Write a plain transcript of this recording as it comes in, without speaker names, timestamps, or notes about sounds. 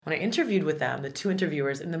when I interviewed with them, the two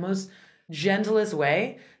interviewers, in the most gentlest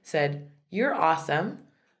way, said, "You're awesome,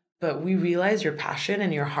 but we realize your passion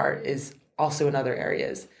and your heart is also in other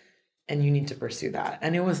areas, and you need to pursue that."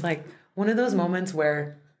 And it was like one of those moments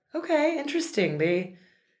where, okay, interesting.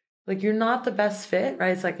 You're not the best fit,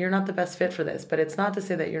 right? It's like, you're not the best fit for this, but it's not to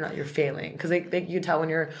say that you're failing. Because you tell when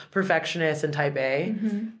you're perfectionist and type A.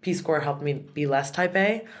 Peace Corps helped me be less type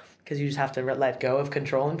A, because you just have to let go of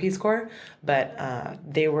control in Peace Corps. But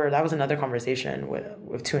that was another conversation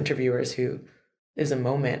with two interviewers who, it was a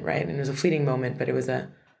moment, right? And it was a fleeting moment, but it was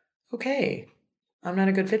okay, I'm not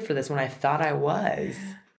a good fit for this when I thought I was.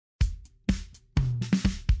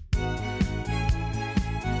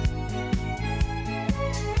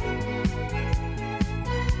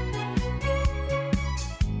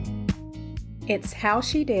 It's How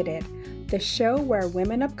She Did It, the show where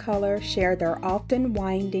women of color share their often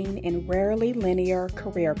winding and rarely linear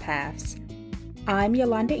career paths. I'm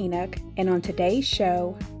Yolanda Enoch, and on today's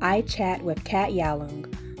show, I chat with Kat Yalung,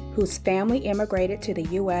 whose family immigrated to the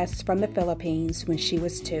U.S. from the Philippines when she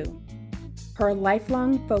was 2. Her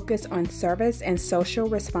lifelong focus on service and social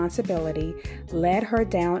responsibility led her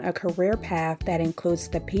down a career path that includes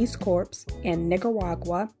the Peace Corps in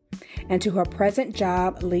Nicaragua, and to her present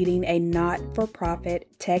job leading a not-for-profit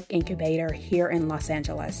tech incubator here in Los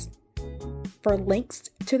Angeles. For links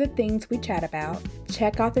to the things we chat about,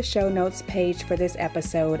 check out the show notes page for this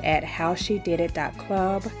episode at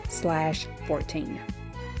howshedidit.club/14.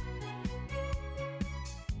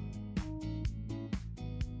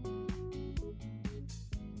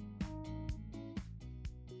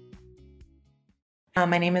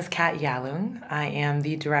 My name is Kat Yalung. I am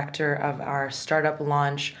the director of our startup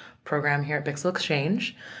launch program here at Bixel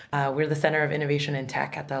Exchange. We're the Center of Innovation and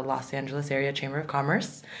Tech at the Los Angeles Area Chamber of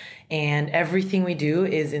Commerce. And everything we do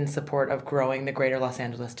is in support of growing the greater Los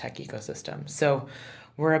Angeles tech ecosystem. So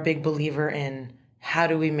we're a big believer in how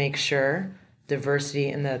do we make sure diversity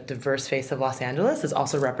in the diverse face of Los Angeles is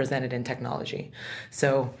also represented in technology.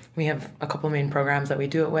 So we have a couple of main programs that we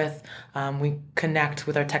do it with. We connect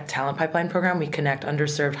with our Tech Talent Pipeline program. We connect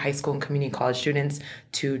underserved high school and community college students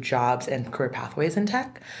to jobs and career pathways in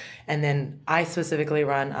tech. And then I specifically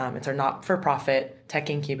run, it's our not-for-profit tech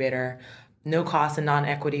incubator, no cost and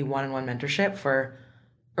non-equity one-on-one mentorship for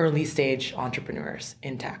early stage entrepreneurs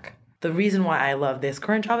in tech. The reason why I love this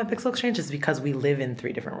current job at Bixel Exchange is because we live in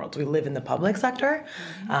 3 different worlds. We live in the public sector,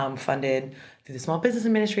 funded through the Small Business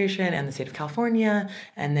Administration and the state of California,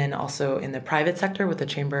 and then also in the private sector with the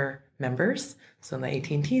chamber members, so the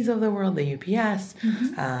AT&Ts of the world, the UPS,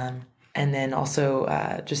 and then also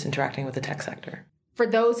just interacting with the tech sector. For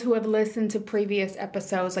those who have listened to previous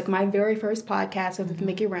episodes, like my very first podcast was with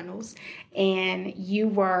Mickey Reynolds, and you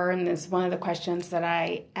were, and this is one of the questions that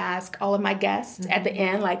I ask all of my guests at the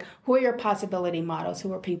end, like, who are your possibility models?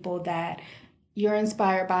 Who are people that you're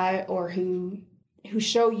inspired by or who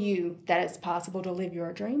show you that it's possible to live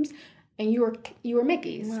your dreams? And you were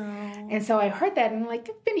Mickey's. Wow. And so I heard that, and I'm like,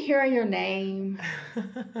 I've been hearing your name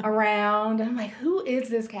around. And I'm like, who is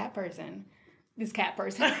this cat person? This cat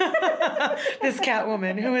person. This cat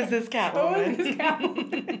woman. Who is this cat woman? Who is this cat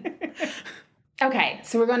woman? Okay,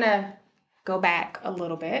 so we're going to go back a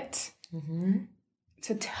little bit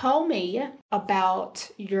to tell me about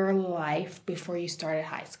your life before you started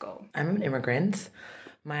high school. I'm an immigrant.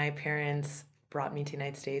 My parents brought me to the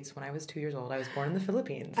United States when I was 2 years old. I was born in the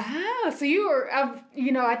Philippines. Ah, so you were, I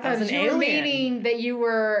thought you were meaning that you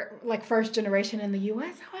were like first generation in the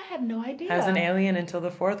U.S. Oh, I had no idea. I was an alien until the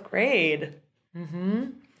 4th grade.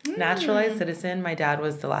 Naturalized citizen. My dad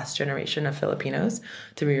was the last generation of Filipinos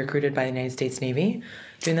to be recruited by the United States Navy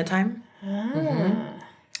during that time.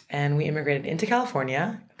 And we immigrated into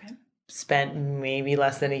California. Okay. Spent maybe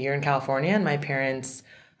less than a year in California, and my parents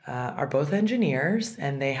are both engineers,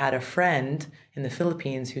 and they had a friend in the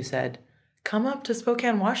Philippines who said, come up to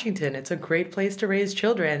Spokane, Washington. It's a great place to raise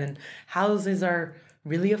children, and houses are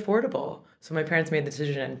really affordable. So my parents made the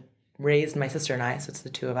decision and raised my sister and I, so it's the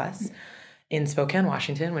 2 of us, in Spokane,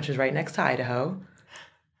 Washington, which is right next to Idaho.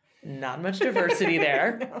 Not much diversity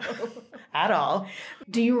there at all.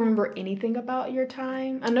 Do you remember anything about your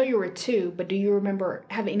time? I know you were 2, but do you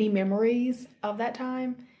have any memories of that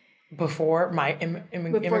time? Before my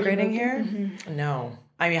immigrating here? No.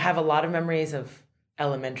 I mean, I have a lot of memories of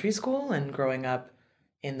elementary school and growing up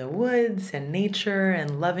in the woods and nature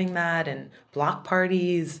and loving that, and block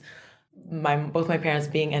parties. Both my parents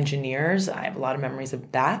being engineers, I have a lot of memories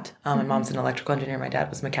of that. My mom's an electrical engineer. My dad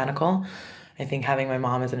was mechanical. I think having my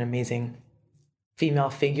mom as an amazing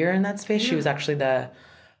female figure in that space. She was actually the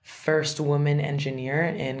first woman engineer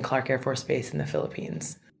in Clark Air Force Base in the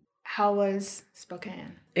Philippines. How was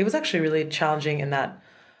Spokane? It was actually really challenging in that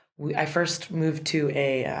I first moved to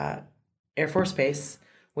a Air Force base,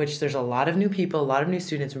 which there's a lot of new people, a lot of new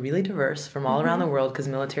students, really diverse from all around the world because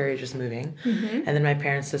military is just moving. And then my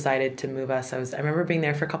parents decided to move us. I remember being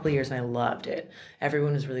there for a couple of years and I loved it.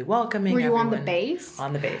 Everyone was really welcoming. Were you on the base?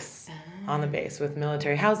 On the base. On the base with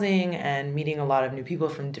military housing and meeting a lot of new people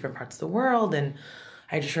from different parts of the world. And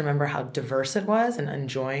I just remember how diverse it was and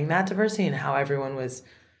enjoying that diversity and how everyone was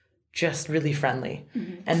just really friendly.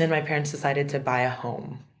 And then my parents decided to buy a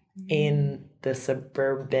home in the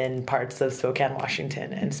suburban parts of Spokane,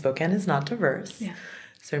 Washington. And Spokane is not diverse. Yeah.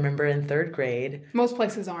 So I remember in third grade. Most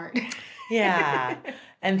places aren't. Yeah.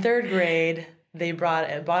 And third grade, they bought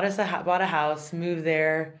a house, moved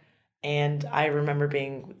there. And I remember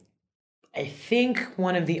being, I think,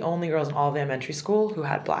 one of the only girls in all of elementary school who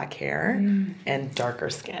had black hair and darker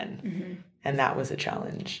skin. And that was a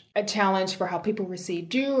challenge. A challenge for how people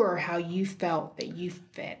received you or how you felt that you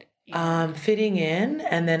fit? Fitting in,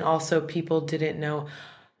 and then also people didn't know.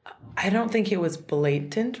 I don't think it was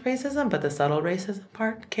blatant racism, but the subtle racism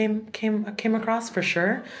part came across for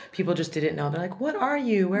sure. People just didn't know. They're like, "What are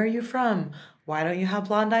you? Where are you from? Why don't you have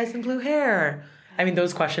blonde eyes and blue hair?" I mean,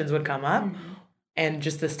 those questions would come up, and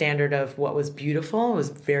just the standard of what was beautiful was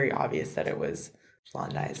very obvious that it was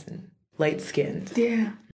blonde eyes and light skinned.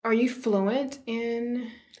 Yeah. Are you fluent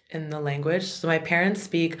in the language? So my parents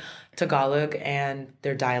speak Tagalog and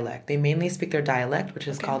their dialect. They mainly speak their dialect, which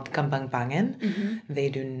is called Kapampangan.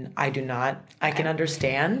 I do not. I can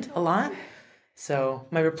understand a lot. So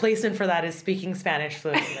my replacement for that is speaking Spanish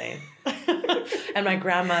fluently. And my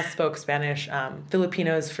grandma spoke Spanish.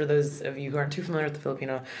 Filipinos, for those of you who aren't too familiar with the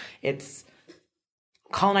Filipino, it's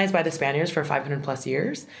colonized by the Spaniards for 500 plus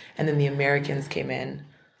years. And then the Americans came in,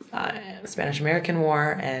 Spanish-American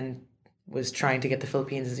War, and was trying to get the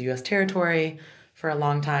Philippines as a U.S. territory for a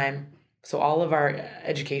long time. So all of our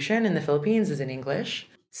education in the Philippines is in English.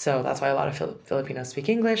 So that's why a lot of Filipinos speak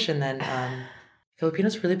English. And then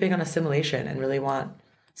Filipinos are really big on assimilation and really want,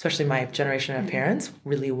 especially my generation of parents,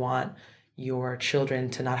 really want your children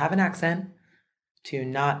to not have an accent, to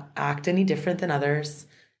not act any different than others.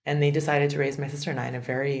 And they decided to raise my sister and I in a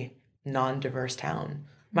very non-diverse town.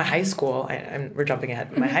 My high school, we're jumping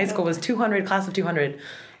ahead. My high school was 200, class of 200.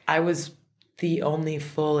 I was the only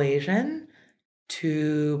full Asian,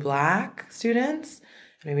 2 Black students,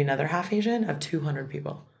 maybe another half Asian of 200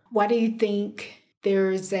 people. Why do you think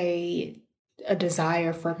there's a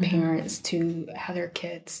desire for parents to have their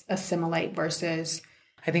kids assimilate versus?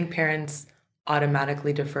 I think parents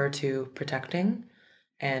automatically defer to protecting,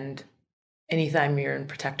 and anytime you're in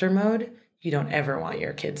protector mode, you don't ever want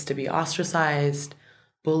your kids to be ostracized,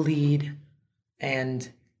 bullied,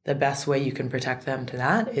 and the best way you can protect them to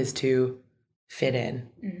that is to fit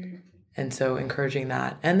in. And so encouraging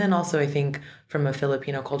that. And then also I think from a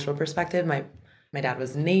Filipino cultural perspective, my dad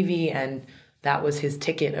was Navy, and that was his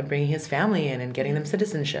ticket of bringing his family in and getting them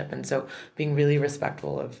citizenship. And so being really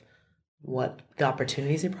respectful of what the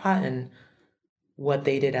opportunities he brought and what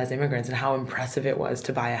they did as immigrants and how impressive it was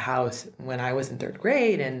to buy a house when I was in third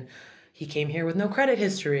grade and he came here with no credit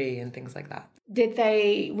history and things like that. Did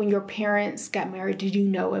they, when your parents got married, did you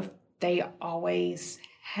know if they always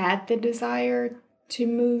had the desire to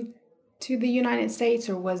move to the United States,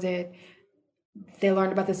 or was it they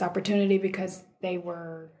learned about this opportunity because they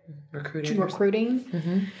were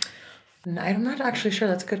recruiting? I'm not actually sure.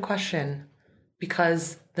 That's a good question.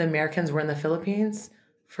 Because the Americans were in the Philippines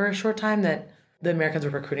for a short time, that the Americans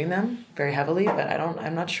were recruiting them very heavily, but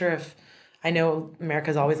I'm not sure if, I know America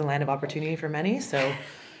is always a land of opportunity for many, so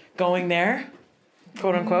going there,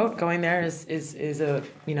 quote unquote, going there is a,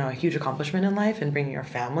 a huge accomplishment in life, and bringing your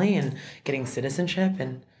family and getting citizenship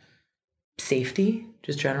and safety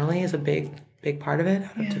just generally is a big part of it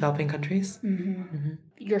out of developing countries.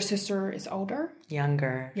 Your sister is older?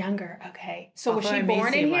 Younger, okay. So was she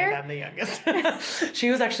born in here? Like I'm the youngest. She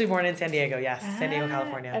was actually born in San Diego, yes. San Diego,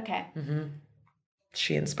 California. Okay.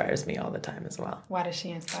 She inspires me all the time as well. Why does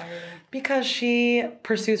she inspire you? Because she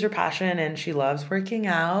pursues her passion and she loves working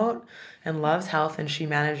out and loves health, and she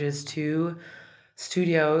manages 2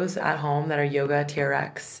 studios at home that are yoga,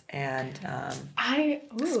 TRX, and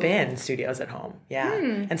spin studios at home. Yeah.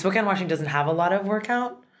 And Spokane, Washington doesn't have a lot of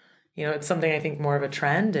workout. It's something I think more of a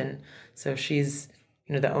trend. And so she's,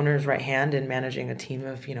 the owner's right hand in managing a team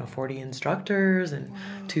of, 40 instructors and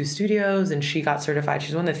 2 studios. And she got certified.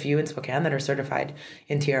 She's one of the few in Spokane that are certified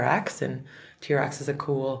in TRX. And TRX is a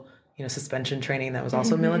cool, suspension training that was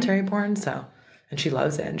also military born. So, and she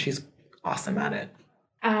loves it and she's awesome at it.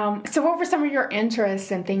 So what were some of your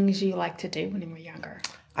interests and things you liked to do when you were younger?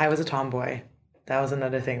 I was a tomboy. That was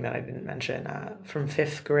another thing that I didn't mention. From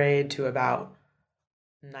 5th grade to about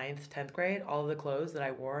ninth, 10th grade, all of the clothes that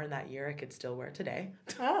I wore in that year, I could still wear today.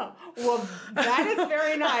 Oh, well, that is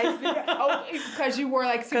very nice. Because you wore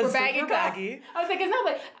like super baggy. I was like, it's not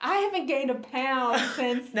like I haven't gained a pound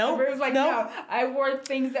since. No, it was like, no, I wore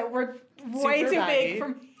things that were way super too baggy. big for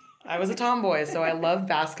me. I was a tomboy, so I loved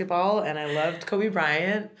basketball, and I loved Kobe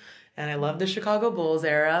Bryant, and I loved the Chicago Bulls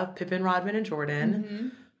era, Pippen, Rodman, and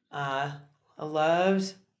Jordan. I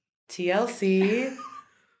loved TLC,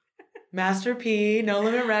 Master P, No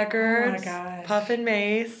Limit Records, oh my gosh. Puff and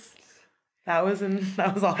Mace. That was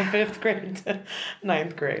all 5th grade to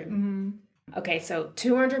 9th grade. Okay, so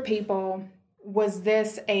 200 people. Was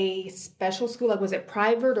this a special school? Like, was it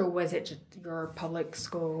private or was it just your public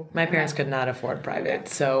school? My parents could not afford private,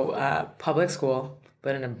 so public school,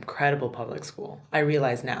 but an incredible public school. I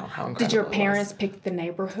realize now how incredible. Did your parents pick the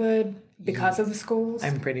neighborhood because of the schools?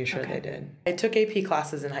 I'm pretty sure they did. I took AP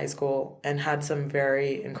classes in high school and had some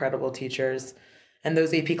very incredible teachers. And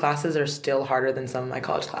those AP classes are still harder than some of my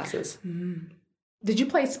college classes. Did you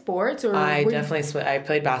play sports? Or I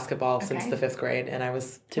played basketball since the 5th grade. And I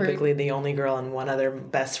was typically the only girl and one other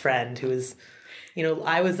best friend who was,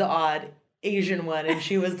 I was the odd Asian one and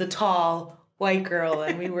she was the tall white girl.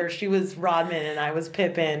 And she was Rodman and I was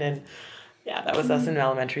Pippen. And yeah, that was us in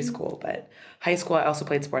elementary school. But high school, I also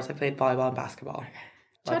played sports. I played volleyball and basketball.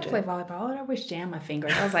 I tried to play volleyball. I always jam my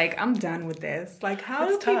fingers. I was like, I'm done with this. Like, how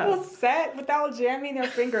do That's people tough. set without jamming their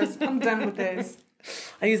fingers? I'm done with this.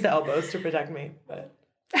 I used the elbows to protect me, but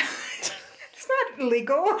it's not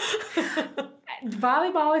illegal.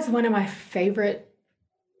 Volleyball is one of my favorite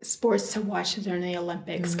sports to watch during the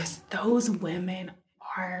Olympics because those women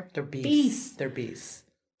are beasts. They're beasts.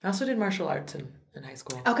 I also did martial arts in high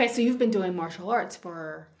school. Okay, so you've been doing martial arts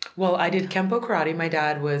for... Well, I did Kempo karate. My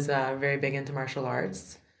dad was very big into martial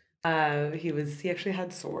arts. He actually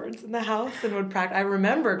had swords in the house and would practice. I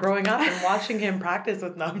remember growing up and watching him practice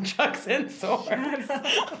with nunchucks and swords.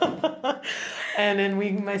 And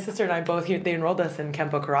then my sister and I both, they enrolled us in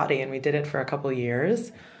Kempo karate and we did it for a couple of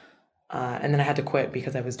years. And then I had to quit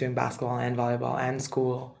because I was doing basketball and volleyball and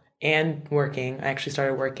school and working. I actually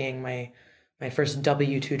started working my first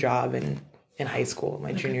W-2 job in high school,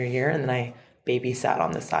 my junior year. And then I babysat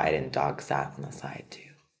on the side and dog sat on the side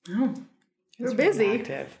too. Oh. You're busy.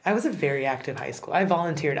 Active. I was a very active high school. I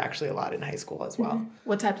volunteered actually a lot in high school as well.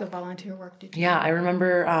 What types of volunteer work did you do? Yeah, I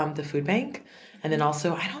remember the food bank. And then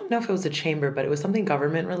also, I don't know if it was a chamber, but it was something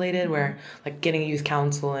government related where like getting a youth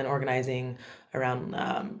council and organizing around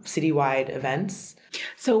citywide events.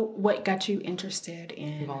 So what got you interested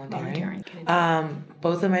in volunteering?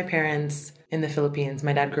 Both of my parents in the Philippines,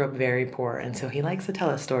 my dad grew up very poor. And so he likes to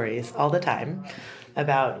tell us stories all the time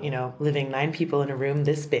about, living 9 people in a room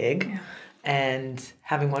this big. Yeah. And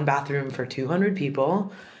having one bathroom for 200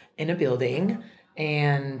 people in a building.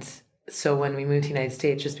 And so when we moved to the United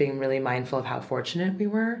States, just being really mindful of how fortunate we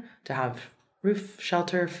were to have roof,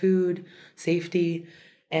 shelter, food, safety.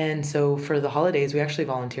 And so for the holidays, we actually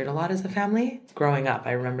volunteered a lot as a family. Growing up,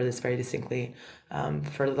 I remember this very distinctly.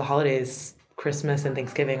 For the holidays, Christmas and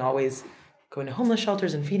Thanksgiving, always going to homeless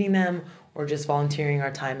shelters and feeding them, or just volunteering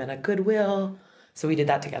our time at a Goodwill. So we did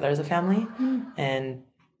that together as a family. And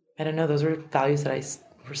I don't know, those were values that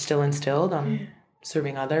were still instilled on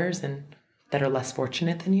serving others and that are less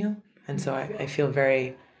fortunate than you. And so I feel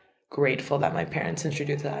very grateful that my parents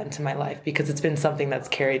introduced that into my life because it's been something that's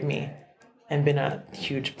carried me and been a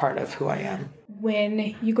huge part of who I am.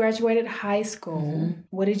 When you graduated high school,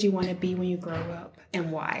 what did you want to be when you grow up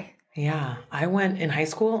and why? Yeah, I went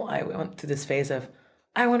through this phase of,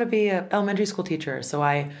 I want to be an elementary school teacher. So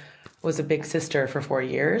I was a big sister for 4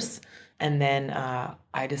 years. And then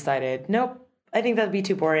I decided, nope, I think that'd be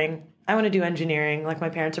too boring. I want to do engineering. Like my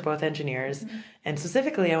parents are both engineers. And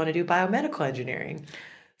specifically, I want to do biomedical engineering.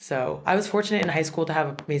 So I was fortunate in high school to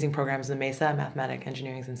have amazing programs in MESA, Mathematics,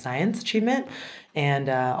 Engineering, and Science Achievement. And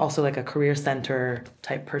also like a career center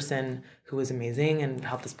type person who was amazing and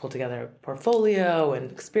helped us pull together a portfolio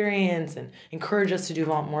and experience and encourage us to do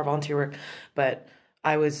more volunteer work. But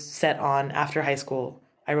I was set on, after high school,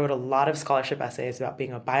 I wrote a lot of scholarship essays about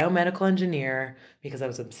being a biomedical engineer because I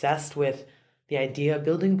was obsessed with the idea of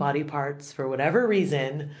building body parts for whatever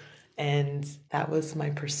reason. And that was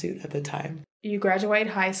my pursuit at the time. You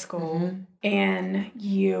graduated high school and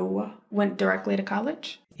you went directly to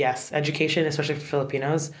college? Yes, education, especially for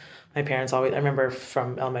Filipinos. My parents I remember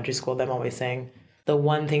from elementary school, them always saying, the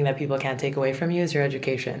one thing that people can't take away from you is your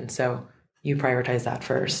education. So you prioritize that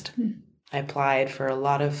first. I applied for a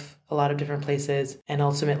lot of different places and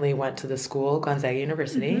ultimately went to the school, Gonzaga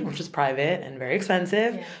University, which is private and very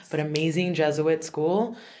expensive, but amazing Jesuit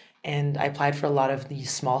school. And I applied for a lot of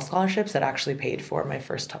these small scholarships that actually paid for my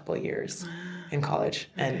first couple of years. in college,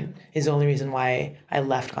 and is the only reason why I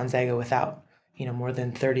left Gonzaga without, more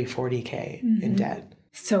than 30, 40K in debt.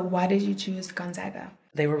 So why did you choose Gonzaga?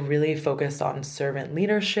 They were really focused on servant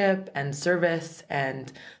leadership and service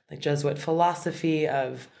and the Jesuit philosophy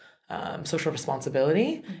of social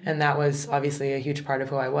responsibility. And that was obviously a huge part of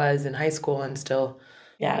who I was in high school and still.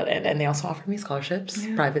 Yeah, and they also offered me scholarships.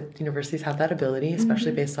 Yeah. Private universities have that ability,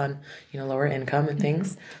 especially based on, lower income and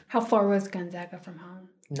things. How far was Gonzaga from home?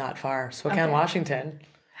 Not far. Spokane, Washington.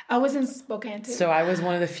 I was in Spokane, too. So I was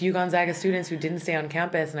one of the few Gonzaga students who didn't stay on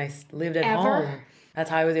campus, and I lived at home. That's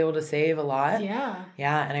how I was able to save a lot. Yeah.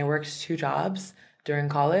 Yeah, and I worked 2 jobs during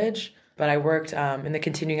college, but I worked in the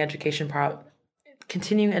continuing education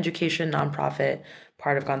nonprofit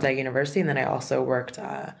part of Gonzaga University, and then I also worked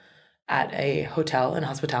at a hotel in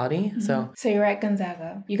hospitality. So you're at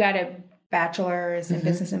Gonzaga. You got a bachelor's in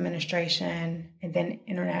business administration and then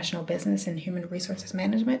international business and human resources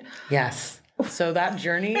management. Yes. So that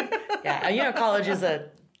journey, college is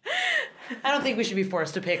I don't think we should be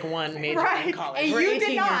forced to pick one major in college. And we're you 18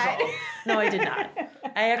 did not. years old. No, I did not.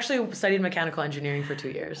 I actually studied mechanical engineering for 2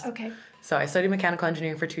 years. Okay. So I studied mechanical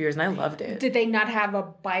engineering for 2 years, and I loved it. Did they not have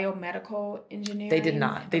a biomedical engineering? They did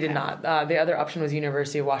not. They did not. The other option was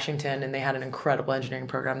University of Washington, and they had an incredible engineering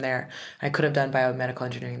program there. I could have done biomedical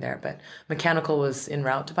engineering there, but mechanical was en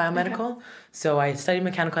route to biomedical. Okay. So I studied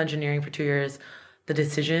mechanical engineering for 2 years. The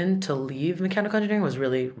decision to leave mechanical engineering was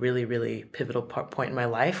really, really, really pivotal point in my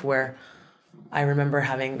life, where I remember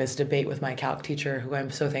having this debate with my calc teacher, who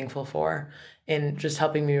I'm so thankful for, in just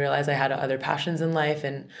helping me realize I had other passions in life.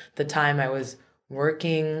 And the time I was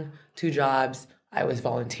working 2 jobs, I was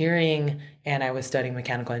volunteering, and I was studying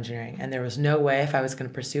mechanical engineering. And there was no way, if I was going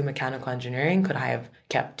to pursue mechanical engineering, could I have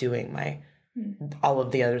kept doing all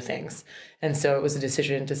of the other things. And so it was a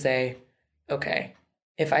decision to say, okay,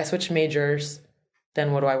 if I switch majors,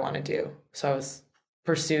 then what do I want to do? So I was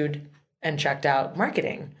pursued and checked out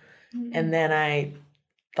marketing. And then I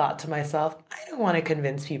thought to myself, I don't want to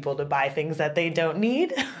convince people to buy things that they don't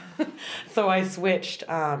need. So I switched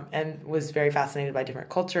and was very fascinated by different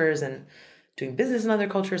cultures and doing business in other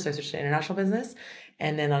cultures. So I switched to international business.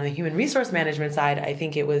 And then on the human resource management side, I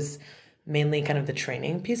think it was mainly kind of the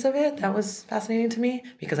training piece of it that was fascinating to me,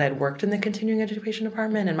 because I had worked in the continuing education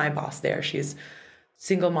department, and my boss there, she's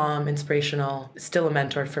single mom, inspirational, still a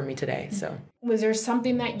mentor for me today. So was there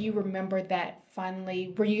something that you remember that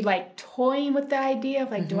finally, were you toying with the idea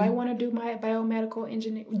of do I want to do my biomedical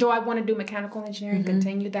engineering? Do I want to do mechanical engineering,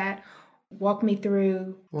 continue that? Walk me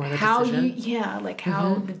through how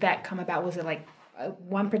how did that come about? Was it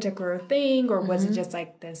one particular thing, or was it just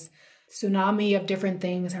this tsunami of different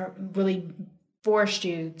things that really forced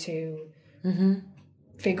you to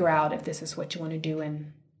figure out if this is what you want to do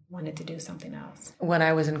and wanted to do something else? When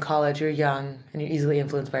I was in college, you're young and you're easily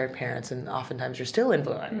influenced by your parents, and oftentimes you're still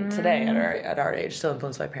influenced today at our age, still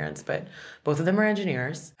influenced by parents, but both of them are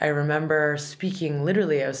engineers. I remember speaking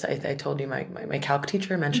literally, I told you my calc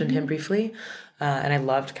teacher, mentioned him briefly, and I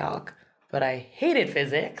loved calc, but I hated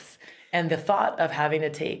physics, and the thought of having to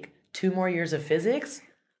take 2 more years of physics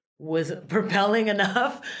was propelling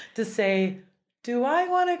enough to say, do I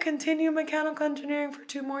want to continue mechanical engineering for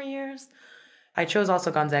 2 more years? I chose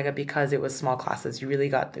also Gonzaga because it was small classes.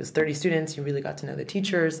 It was 30 students. You really got to know the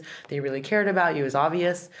teachers. They really cared about you. It was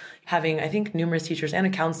obvious. Having, I think, numerous teachers and a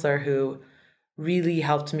counselor who really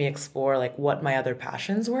helped me explore what my other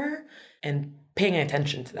passions were and paying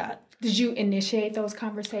attention to that. Did you initiate those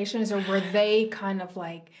conversations, or were they kind of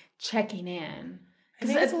checking in? I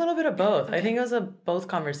think it's a little bit of both. Okay. I think it was a both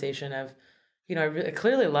conversation of, I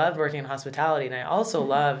clearly loved working in hospitality, and I also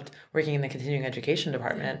loved working in the continuing education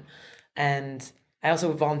department. And I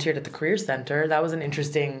also volunteered at the Career Center. That was an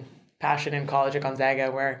interesting passion in college at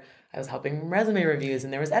Gonzaga, where I was helping resume reviews,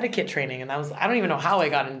 and there was etiquette training. And I don't even know how I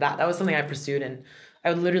got into that. That was something I pursued. And I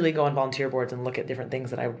would literally go on volunteer boards and look at different things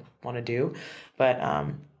that I want to do. But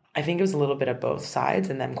I think it was a little bit of both sides,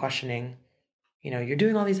 and them questioning, you're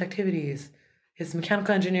doing all these activities. Is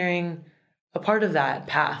mechanical engineering a part of that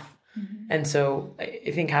path? And so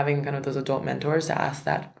I think having kind of those adult mentors to ask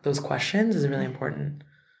those questions is really important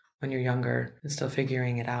when you're younger and still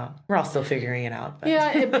figuring it out. We're all still figuring it out. But.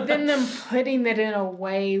 Yeah, but then them putting it in a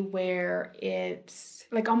way where it's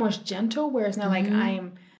almost gentle, where it's not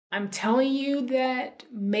I'm telling you that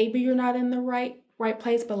maybe you're not in the right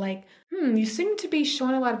place, but you seem to be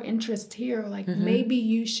showing a lot of interest here. Maybe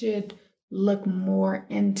you should look more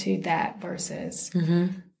into that versus,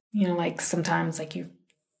 sometimes you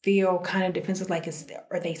feel kind of defensive, like,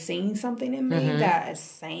 are they seeing something in me that is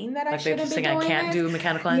saying that I shouldn't be doing I can't do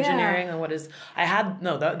mechanical engineering?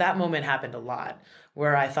 And that moment happened a lot,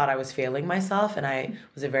 where I thought I was failing myself, and I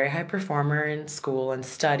was a very high performer in school and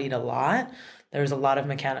studied a lot. There was a lot of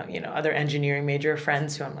other engineering major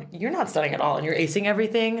friends who I'm like, you're not studying at all and you're acing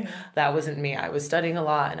everything. Yeah. That wasn't me. I was studying a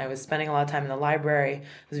lot and I was spending a lot of time in the library. I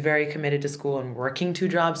was very committed to school and working 2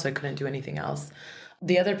 jobs, so I couldn't do anything else.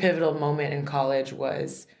 The other pivotal moment in college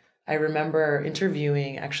was, I remember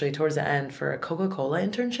interviewing actually towards the end for a Coca-Cola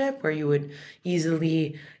internship, where you would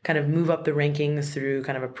easily kind of move up the rankings through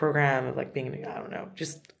kind of a program of like being, I don't know,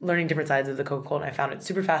 just learning different sides of the Coca-Cola. And I found it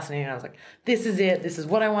super fascinating. I was like, this is it. This is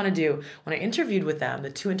what I want to do. When I interviewed with them,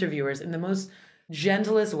 the 2 interviewers, in the most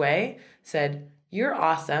gentlest way, said, you're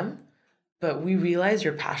awesome, but we realize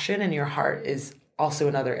your passion and your heart is also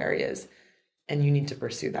in other areas, and you need to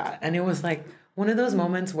pursue that. And it was like one of those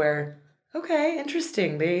moments where, okay,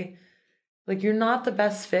 interesting. You're not the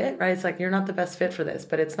best fit, right? It's like, you're not the best fit for this,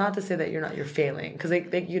 but it's not to say that you're failing. Because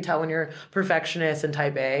you tell when you're perfectionist and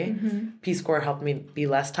type A. Peace Corps helped me be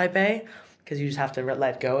less type A, because you just have to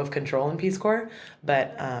let go of control in Peace Corps.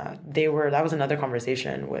 But that was another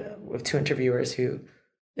conversation with 2 interviewers who,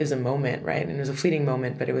 it was a moment, right? And it was a fleeting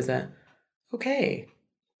moment, but it was okay,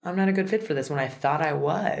 I'm not a good fit for this when I thought I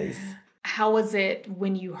was. How was it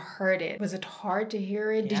when you heard it? Was it hard to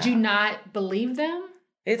hear it? Yeah. Did you not believe them?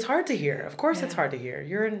 It's hard to hear. Of course it's hard to hear.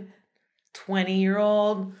 You're a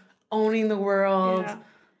 20-year-old owning the world. Yeah.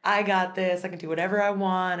 I got this. I can do whatever I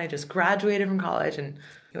want. I just graduated from college. And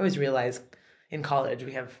you always realize in college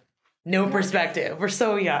we have no perspective. We're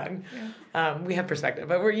so young. Yeah. We have perspective,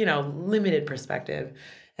 but we're, limited perspective.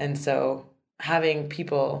 And so having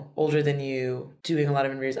people older than you doing a lot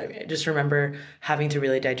of interviews, I just remember having to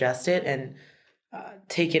really digest it and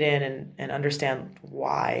take it in and understand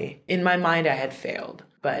why. In my mind, I had failed.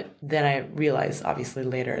 But then I realized, obviously,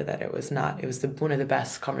 later that it was not. It was one of the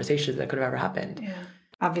best conversations that could have ever happened. Yeah.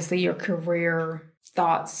 Obviously, your career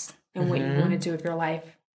thoughts and what you want to do with your life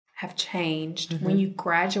have changed when you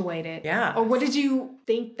graduated. Yeah. Or what did you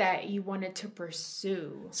think that you wanted to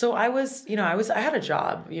pursue? So I had a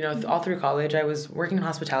job, all through college. I was working in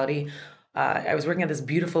hospitality. I was working at this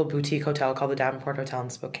beautiful boutique hotel called the Davenport Hotel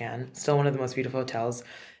in Spokane, still one of the most beautiful hotels.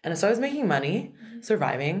 And so I was making money,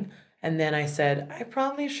 surviving. And then I said, I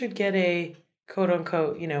probably should get a quote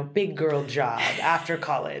unquote, big girl job after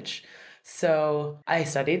college. So I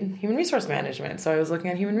studied human resource management. So I was looking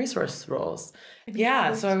at human resource roles.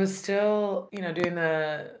 Yeah. So I was still, doing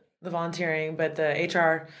the volunteering, but the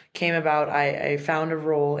HR came about. I found a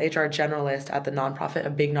role, HR generalist at a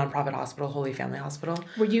big nonprofit hospital, Holy Family Hospital.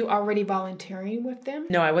 Were you already volunteering with them?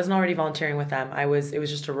 No, I wasn't already volunteering with them. It was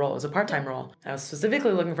just a role. It was a part-time role. I was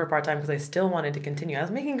specifically looking for part-time because I still wanted to continue. I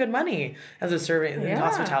was making good money as a servant in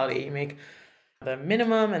hospitality. You make the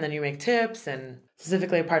minimum and then you make tips, and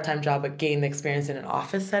specifically a part-time job, but gain the experience in an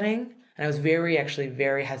office setting. And I was very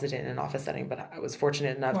hesitant in an office setting, but I was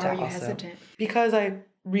fortunate enough to also. Why were you hesitant? Because I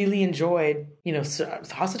really enjoyed,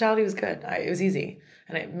 hospitality was good. It was easy.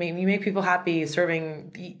 And it made me make people happy,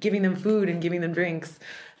 serving, giving them food and giving them drinks.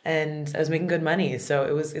 And I was making good money.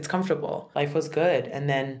 So it's comfortable. Life was good. And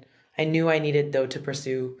then I knew I needed, though, to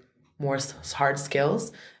pursue more hard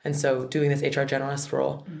skills. And so doing this HR generalist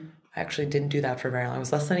role, I actually didn't do that for very long. It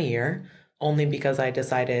was less than a year, only because I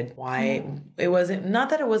decided it wasn't,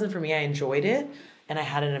 not that it wasn't for me. I enjoyed it. And I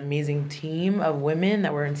had an amazing team of women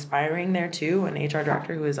that were inspiring there too. An HR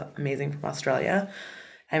director who was amazing from Australia.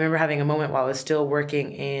 I remember having a moment while I was still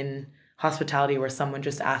working in hospitality where someone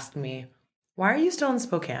just asked me, why are you still in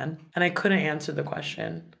Spokane? And I couldn't answer the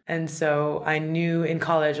question. And so I knew in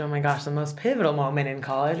college, oh my gosh, the most pivotal moment in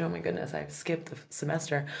college, oh my goodness, I skipped the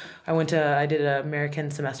semester. I did an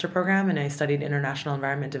American semester program and I studied international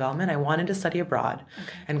environment development. I wanted to study abroad.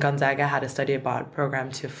 Okay. And Gonzaga had a study abroad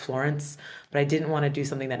program to Florence, but I didn't want to do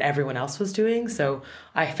something that everyone else was doing. So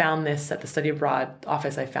I found this at the study abroad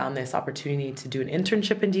office. I found this opportunity to do an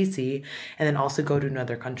internship in DC and then also go to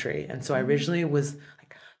another country. And so I originally was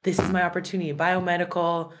like, this is my opportunity,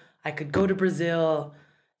 biomedical. I could go to Brazil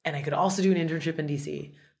and I could also do an internship in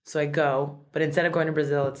DC. So I go, but instead of going to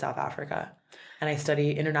Brazil, it's South Africa. And I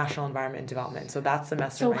study international environment and development. So that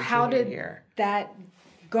semester, my junior year. So how did that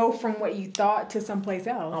go from what you thought to someplace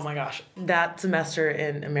else? Oh my gosh. That semester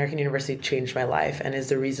in American University changed my life and is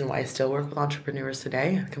the reason why I still work with entrepreneurs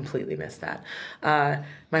today. I completely missed that.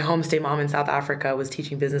 My home state mom in South Africa was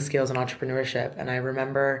teaching business skills and entrepreneurship. And I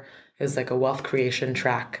remember it was like a wealth creation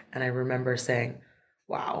track. And I remember saying,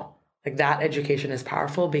 wow, like that education is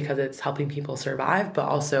powerful because it's helping people survive, but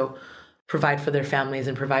also provide for their families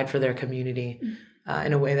and provide for their community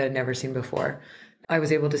in a way that I'd never seen before. I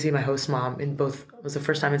was able to see my host mom in both. It was the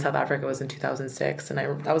first time in South Africa was in 2006.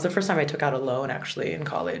 And that was the first time I took out a loan actually in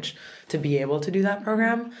college to be able to do that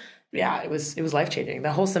program. Yeah, it was life-changing.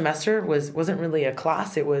 The whole semester wasn't really a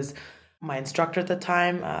class. It was my instructor at the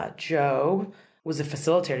time, Joe, was a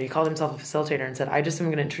facilitator. He called himself a facilitator and said, I just am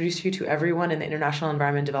going to introduce you to everyone in the international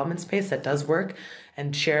environment development space that does work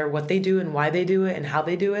and share what they do and why they do it and how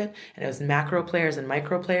they do it. And it was macro players and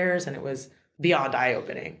micro players, and it was beyond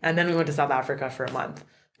eye-opening. And then we went to South Africa for a month.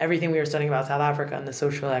 Everything we were studying about South Africa and the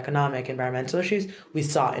social, economic, environmental issues, we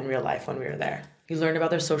saw in real life when we were there. You learn about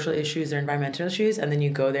their social issues, their environmental issues, and then you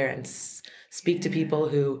go there and speak to people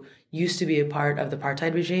who used to be a part of the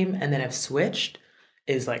apartheid regime and then have switched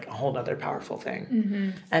is like a whole other powerful thing. Mm-hmm.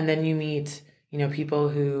 And then you meet, people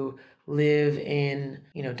who live in,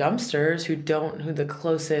 dumpsters who the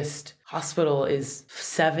closest hospital is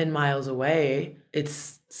 7 miles away.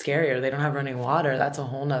 It's scarier. They don't have running water. That's a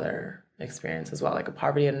whole nother experience as well, like a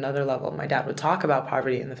poverty at another level. My dad would talk about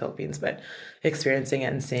poverty in the Philippines, but experiencing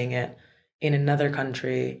it and seeing it in another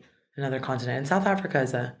country, another continent. And South Africa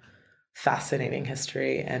is a fascinating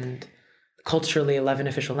history and culturally 11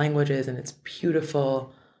 official languages, and it's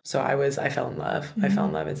beautiful. So I fell in love. Mm-hmm. I fell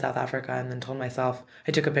in love in South Africa, and then told myself,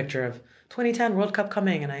 I took a picture of 2010 World Cup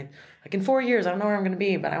coming, and in 4 years, I don't know where I'm going to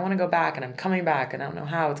be, but I want to go back, and I'm coming back, and I don't know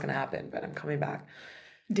how it's going to happen, but I'm coming back.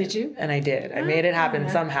 Did you? And I did. I made it happen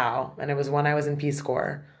somehow. And it was when I was in Peace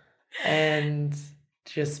Corps. And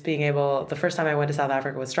just being able, the first time I went to South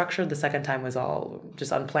Africa was structured. The second time was all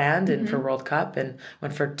just unplanned and for World Cup, and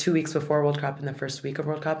went for 2 weeks before World Cup and the first week of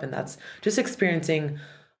World Cup. And that's just experiencing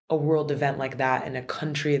a world event like that in a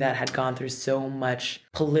country that had gone through so much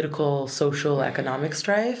political, social, economic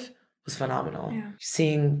strife was phenomenal. Yeah.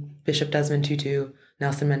 Seeing Bishop Desmond Tutu,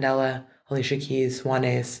 Nelson Mandela, Alicia Keys,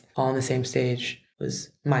 Juanes all on the same stage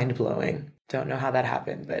was mind-blowing. Don't know how that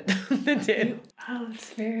happened, but it did.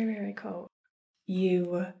 It's very, very cool.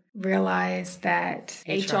 You realized that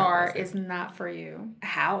HR is not for you.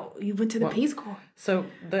 How? You went to the Peace Corps. So,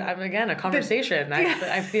 again, a conversation.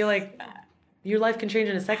 I feel like your life can change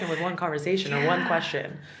in a second with one conversation or one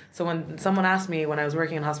question. So when someone asked me when I was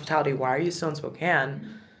working in hospitality, why are you still in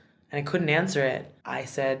Spokane? And I couldn't answer it. I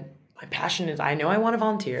said, my passion is, I know I want to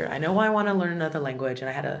volunteer. I know I want to learn another language. And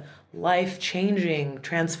I had a life-changing,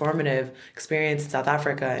 transformative experience in South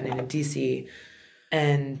Africa and in DC.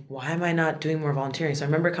 And why am I not doing more volunteering? So I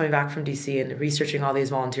remember coming back from DC and researching all these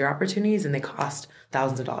volunteer opportunities, and they cost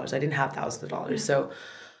thousands of dollars. I didn't have thousands of dollars. So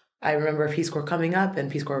I remember Peace Corps coming up and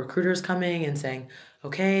Peace Corps recruiters coming and saying,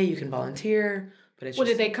 okay, you can volunteer. But it's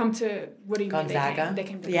did they come to? What do you Gonzaga. mean? They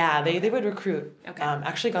came to yeah, they would recruit. Okay.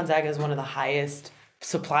 Actually, Gonzaga is one of the highest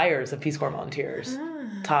suppliers of Peace Corps volunteers.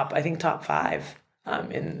 Top 5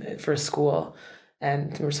 for a school.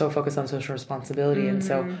 And we're so focused on social responsibility. And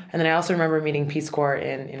then I also remember meeting Peace Corps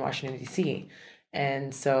in Washington, D.C.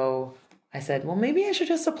 And so I said, well, maybe I should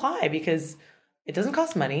just apply because it doesn't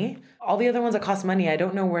cost money. All the other ones that cost money, I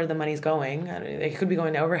don't know where the money's going. It could be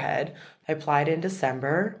going to overhead. I applied in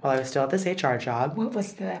December while I was still at this HR job. What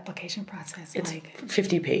was the application process like?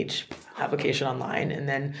 50-page application online. And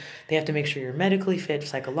then they have to make sure you're medically fit,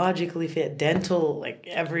 psychologically fit, dental,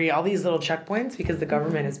 all these little checkpoints because the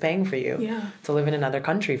government is paying for you to live in another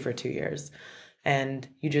country for 2 years. And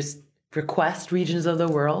you just request regions of the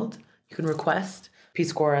world. You can request.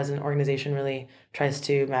 Peace Corps as an organization really tries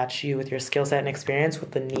to match you with your skill set and experience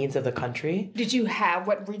with the needs of the country.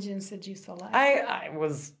 What regions did you select? I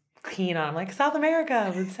was keen on, South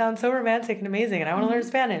America would sound so romantic and amazing, and I want to learn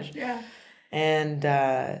Spanish. Yeah. And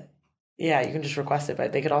you can just request it,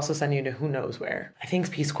 but they could also send you to who knows where. I think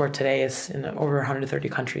Peace Corps today is in over 130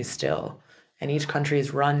 countries still. And each country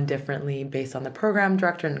is run differently based on the program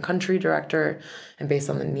director and country director and based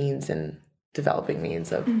on the needs and developing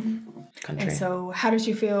needs of country. And so how did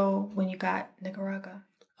you feel when you got Nicaragua?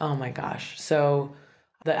 Oh my gosh. So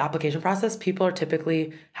the application process, people are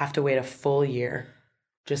typically have to wait a full year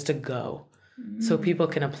just to go. So people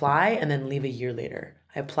can apply and then leave a year later.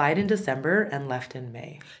 I applied in December and left in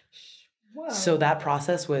May. Whoa. So that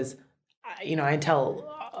process was, I tell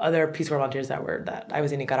other Peace Corps volunteers that I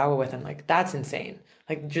was in Nicaragua with, and that's insane.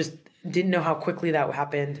 Just didn't know how quickly that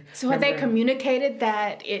happened. So had they communicated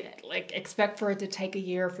that expect for it to take a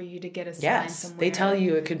year for you to get assigned somewhere? They tell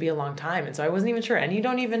you it could be a long time. And so I wasn't even sure. And you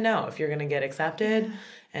don't even know if you're going to get accepted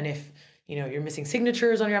and if, you're missing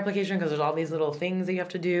signatures on your application because there's all these little things that you have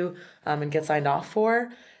to do and get signed off for.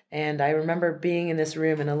 And I remember being in this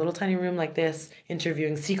room, in a little tiny room like this,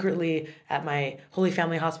 interviewing secretly at my Holy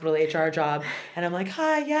Family Hospital HR job. And I'm like,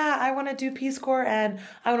 hi, yeah, I want to do Peace Corps and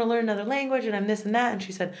I want to learn another language and I'm this and that. And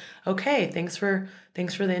she said, okay, thanks for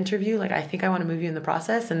the interview. I think I want to move you in the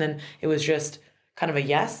process. And then it was just kind of a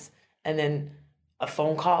yes, and then a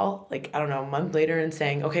phone call, like, I don't know, a month later and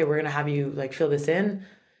saying, okay, we're going to have you like fill this in.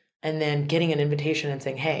 And then getting an invitation and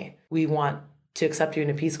saying, hey, we want to accept you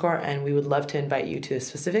in a Peace Corps and we would love to invite you to a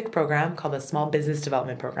specific program called the Small Business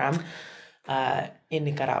Development Program in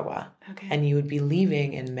Nicaragua. Okay. And you would be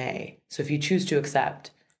leaving in May. So if you choose to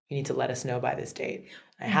accept, you need to let us know by this date.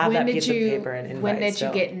 I have that piece of paper and invite. When did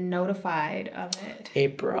you get notified of it?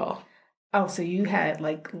 April. Oh, so you had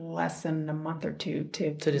like less than a month or two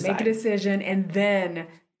to decide. Make a decision and then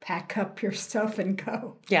pack up your stuff and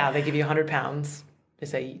go. Yeah, they give you 100 pounds. They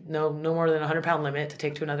say no more than 100-pound limit to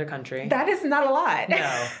take to another country. That is not a lot.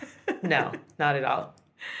 No, not at all.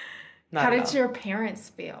 How did your parents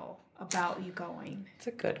feel about you going? It's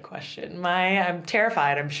a good question. I'm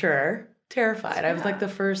terrified, I'm sure. Terrified. Yeah. I was like the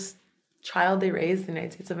first child they raised in the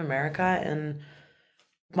United States of America. And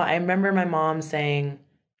I remember my mom saying,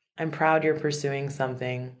 I'm proud you're pursuing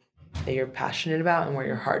something that you're passionate about and where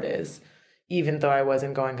your heart is. Even though I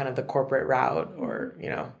wasn't going kind of the corporate route or,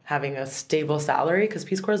 having a stable salary, because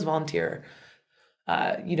Peace Corps is volunteer.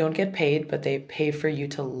 You don't get paid, but they pay for you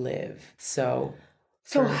to live. So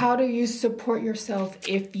how do you support yourself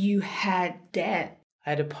if you had debt? I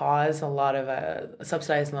had to pause a lot of a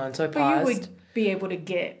subsidized loan. So I paused. But you would be able to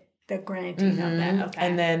get the granting of that. Okay.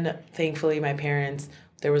 And then thankfully my parents,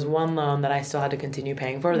 there was one loan that I still had to continue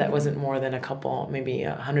paying for that wasn't more than a couple, maybe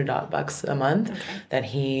 $100 a month that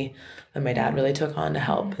my dad really took on to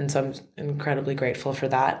help. And so I'm incredibly grateful for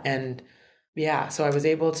that. And yeah, so I was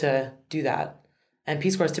able to do that. And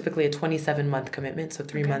Peace Corps is typically a 27-month commitment. So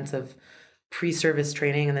 3 months of pre-service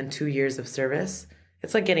training and then 2 years of service.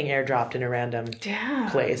 It's like getting airdropped in a random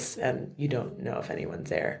place and you don't know if anyone's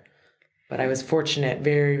there. But I was fortunate,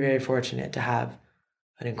 very, very fortunate to have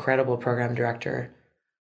an incredible program director,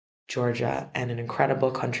 Georgia, and an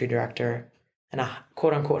incredible country director and a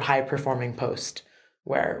quote unquote high performing post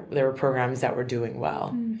where there were programs that were doing well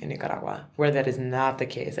in Nicaragua, where that is not the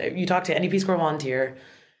case. You talk to any Peace Corps volunteer,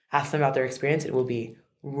 ask them about their experience, it will be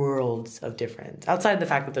worlds of difference. Outside the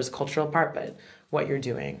fact that there's a cultural part, but what you're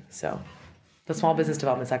doing. So the small business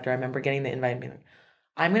development sector, I remember getting the invite and being like,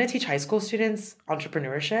 I'm going to teach high school students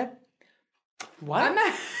entrepreneurship. What? I'm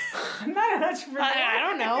not an entrepreneur. I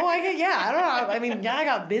don't know. I don't know. I mean, I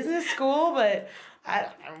got business school, but how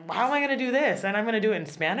am I going to do this? And I'm going to do it in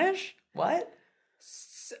Spanish? What?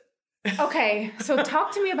 Okay, so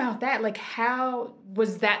talk to me about that. Like, how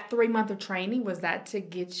was that 3 month of training? Was that to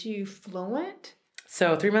get you fluent?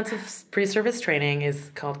 So 3 months of pre-service training is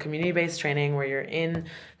called community-based training, where you're in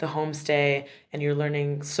the homestay and you're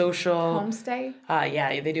learning social... Homestay?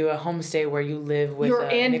 Yeah, they do a homestay where you live with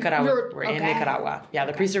Nicaragua. We're in Nicaragua. Yeah,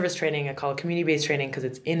 the pre-service training is called community-based training because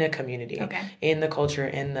it's in a community, in the culture,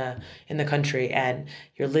 in the country, and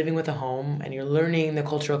you're living with a home and you're learning the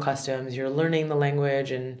cultural customs, you're learning the language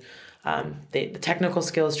and the technical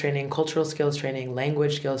skills training, cultural skills training,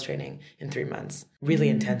 language skills training in 3 months. Really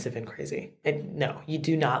intensive and crazy. No, you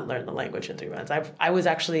do not learn the language in 3 months. I was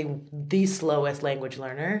actually the slowest language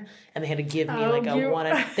learner, and they had to give me one.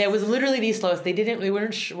 That was literally the slowest.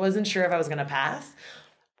 Wasn't sure if I was going to pass,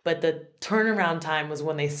 but the turnaround time was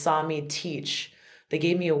when they saw me teach. They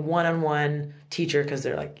gave me a one-on-one teacher because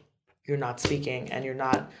they're like, you're not speaking and you're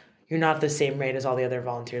not the same rate as all the other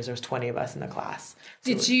volunteers. There's 20 of us in the class.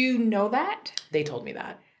 So did you know that? They told me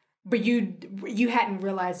that. But you hadn't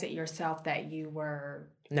realized it yourself that you were...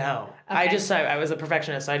 No. Okay. I was a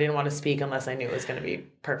perfectionist, so I didn't want to speak unless I knew it was going to be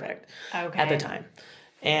perfect at the time.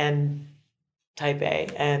 And type A.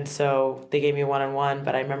 And so they gave me a one-on-one,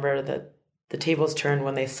 but I remember that the tables turned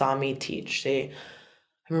when they saw me teach. I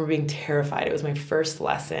remember being terrified. It was my first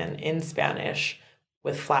lesson in Spanish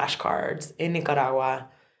with flashcards in Nicaragua.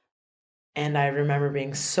 And I remember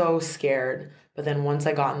being so scared. But then once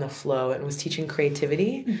I got in the flow, it was teaching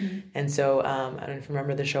creativity. And so I don't know if you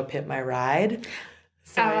remember the show Pimp My Ride.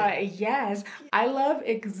 So yes. I love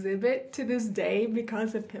Exhibit to this day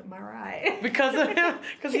because of Pimp My Ride. Because of him?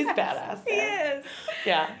 Because he's badass. He is.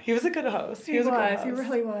 Yeah, he was a good host. He was. He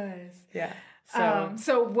really was. Yeah.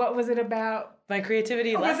 So what was it about? My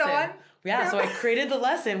creativity lesson. Was on? Yeah, so I created the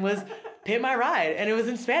lesson was Pimp My Ride, and it was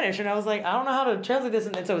in Spanish, and I was like, I don't know how to translate this,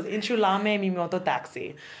 and so it was Enchulame mi moto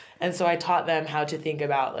taxi. And so I taught them how to think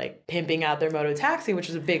about like pimping out their moto taxi, which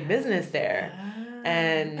was a big business there.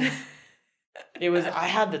 And I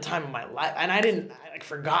had the time of my life, and I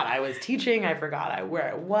forgot I was teaching, I forgot where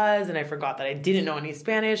I was, and I forgot that I didn't know any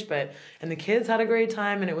Spanish, and the kids had a great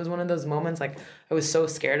time, and it was one of those moments, like, I was so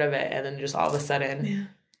scared of it, and then just all of a sudden,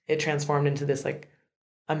 it transformed into this, like,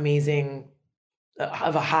 amazing,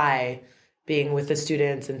 of a high, being with the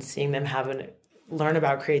students and seeing them learn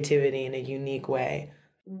about creativity in a unique way.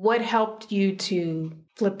 what helped you to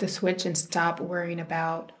flip the switch and stop worrying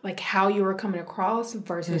about like how you were coming across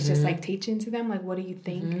versus just like teaching to them? Like, what do you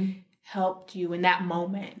think helped you in that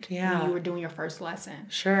moment when you were doing your first lesson?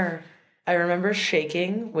 Sure. I remember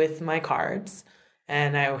shaking with my cards,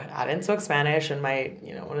 and I hadn't spoke Spanish, and my,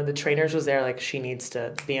 one of the trainers was there, like, she needs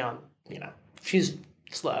to be on, she's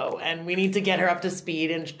slow, and we need to get her up to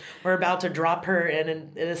speed, and we're about to drop her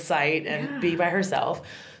in a site and be by herself.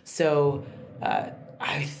 So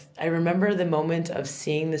I remember the moment of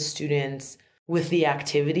seeing the students with the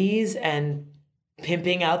activities and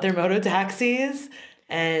pimping out their moto taxis,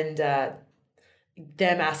 and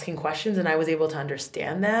them asking questions, and I was able to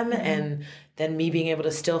understand them, and then me being able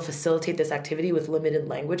to still facilitate this activity with limited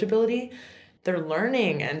language ability. They're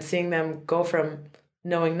learning, and seeing them go from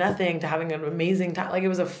knowing nothing to having an amazing time. Like, it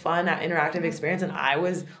was a fun, interactive experience, and I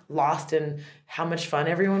was lost in how much fun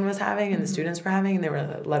everyone was having and the students were having, and they were in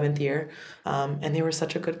the 11th year. And they were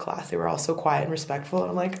such a good class. They were all so quiet and respectful. And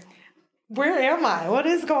I'm like, where am I? What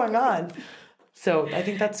is going on? So I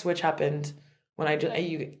think that switch happened when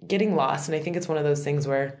you getting lost. And I think it's one of those things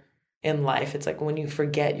where in life, it's like when you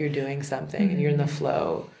forget you're doing something and you're in the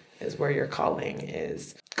flow is where your calling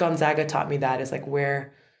is. Gonzaga taught me that, is like,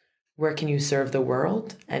 where can you serve the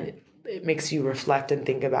world? And it makes you reflect and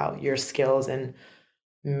think about your skills and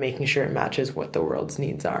making sure it matches what the world's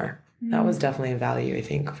needs are. That was definitely a value, I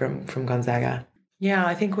think, from Gonzaga. Yeah,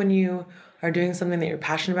 I think when you are doing something that you're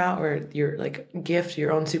passionate about, or your like gift,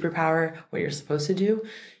 your own superpower, what you're supposed to do,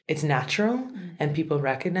 it's natural, and people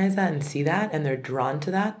recognize that and see that, and they're drawn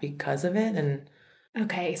to that because of it. And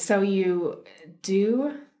okay, so you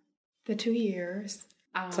do the 2 years.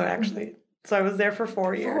 So I was there for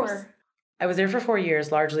 4 years. I was there for 4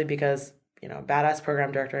 years, largely because, badass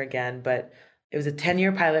program director again, but it was a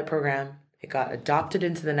 10-year pilot program. It got adopted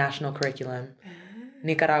into the national curriculum.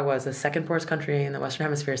 Nicaragua, as the second poorest country in the Western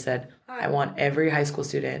Hemisphere, said, I want every high school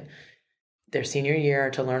student their senior year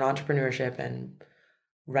to learn entrepreneurship and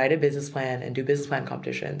write a business plan and do business plan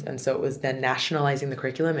competitions. And so it was then nationalizing the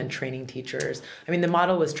curriculum and training teachers. I mean, the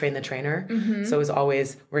model was train the trainer. So it was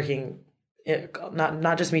always working,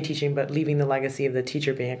 not just me teaching, but leaving the legacy of the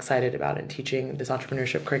teacher being excited about and teaching this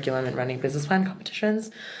entrepreneurship curriculum and running business plan competitions.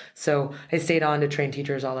 So I stayed on to train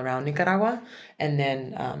teachers all around Nicaragua, and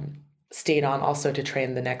then stayed on also to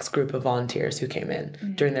train the next group of volunteers who came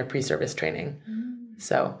in during their pre-service training.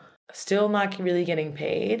 So still not really getting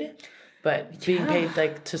paid, but being paid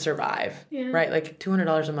like to survive, right? Like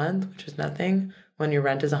 $200 a month, which is nothing when your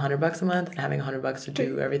rent is $100 a month, and having $100 to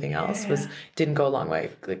do everything else didn't go a long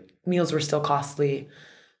way. Like, meals were still costly,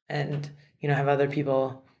 and I have other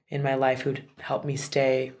people in my life who'd helped me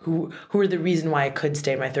stay, who were the reason why I could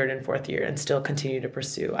stay my third and fourth year and still continue to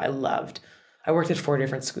pursue. I worked at 4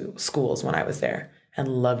 different schools when I was there and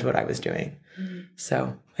loved what I was doing.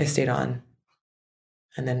 So I stayed on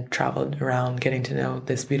and then traveled around, getting to know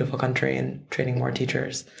this beautiful country and training more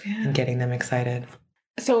teachers and getting them excited.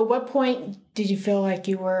 So at what point did you feel like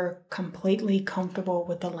you were completely comfortable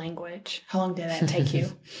with the language? How long did that take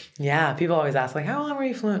you? Yeah, people always ask, like, how long were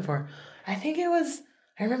you fluent for? I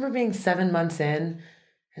remember being 7 months in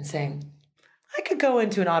and saying, I could go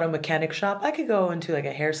into an auto mechanic shop. I could go into like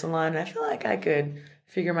a hair salon. And I feel like I could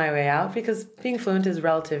figure my way out, because being fluent is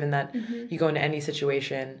relative in that you go into any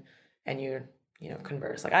situation and you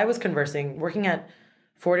converse. Like, I was conversing, working at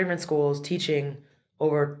 4 different schools, teaching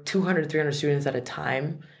over 200, 300 students at a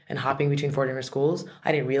time and hopping between 4 different schools.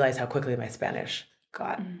 I didn't realize how quickly my Spanish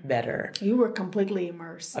got better. You were completely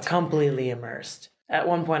immersed. Completely immersed. At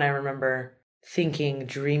one point, I remember thinking,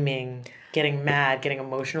 dreaming, getting mad, getting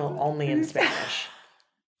emotional only in Spanish.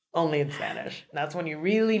 Only in Spanish. That's when you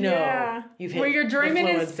really know you've hit when you're dreaming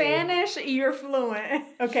the in Spanish, you're fluent.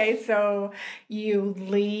 Okay, so you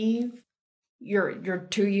leave your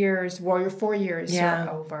 2 years, your 4 years are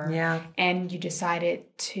over, and you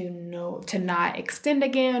decided to not extend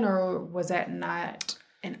again, or was that not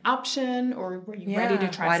an option, or were you ready to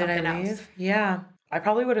try something else? Yeah, I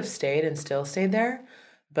probably would have stayed and still stayed there,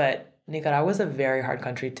 but Nicaragua is a very hard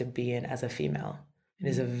country to be in as a female. It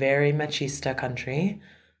is a very machista country.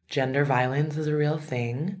 Gender violence is a real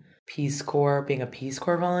thing. Being a Peace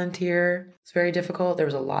Corps volunteer, it's very difficult. There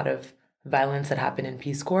was a lot of violence that happened in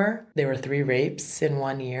Peace Corps. There were 3 rapes in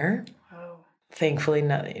 1 year. Wow. Thankfully,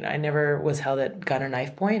 I never was held at gun or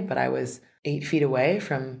knife point, but I was 8 feet away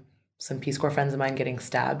from some Peace Corps friends of mine getting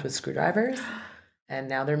stabbed with screwdrivers. And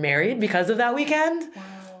now they're married because of that weekend.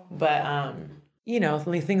 Wow. But,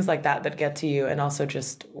 things like that get to you. And also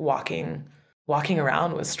just walking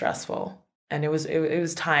around was stressful. And it was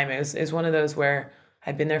time. It was one of those where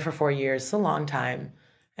I'd been there for 4 years. It's a long time.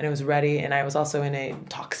 and I was ready. And I was also in a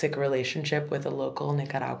toxic relationship with a local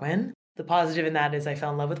Nicaraguan. The positive in that is I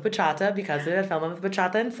fell in love with bachata because of it. I fell in love with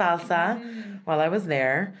bachata and salsa while I was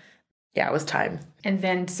there. Yeah, it was time. And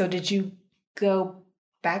then, so did you go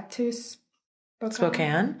back to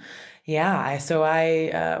Spokane? Yeah.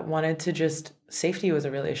 I wanted to just, safety was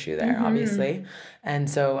a real issue there, obviously. And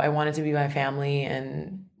so I wanted to be my family,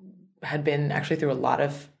 and had been actually through a lot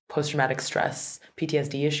of post-traumatic stress,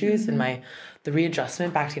 PTSD issues. And the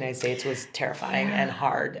readjustment back to the United States was terrifying and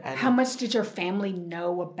hard. And how much did your family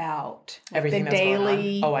know about everything the that was daily?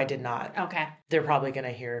 Going on? Oh, I did not. Okay. They're probably going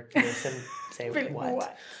to hear this and say,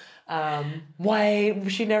 what? Why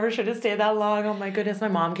she never should have stayed that long. Oh my goodness. My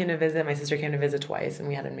mom came to visit. My sister came to visit twice, and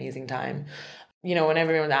we had an amazing time. You know, when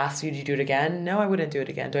everyone asks you, do you do it again? No, I wouldn't do it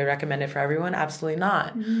again. Do I recommend it for everyone? Absolutely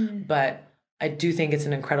not. But I do think it's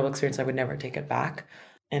an incredible experience. I would never take it back,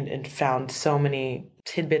 and found so many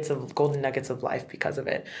tidbits of golden nuggets of life because of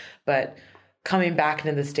it. But coming back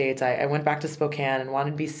into the States, I went back to Spokane and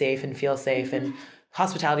wanted to be safe and feel safe. And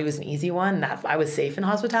hospitality was an easy one. That I was safe in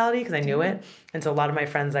hospitality because I knew it. And so a lot of my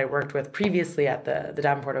friends I worked with previously at the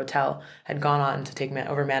Davenport Hotel had gone on to take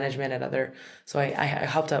over management at other. So I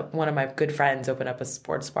helped out one of my good friends open up a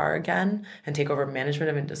sports bar again and take over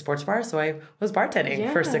management of a sports bar. So I was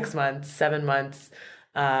bartending for 6 months, 7 months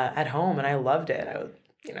at home, and I loved it. I was,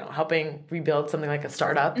 helping rebuild something like a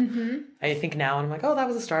startup. I think now I'm like, oh, that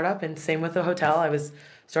was a startup. And same with the hotel. I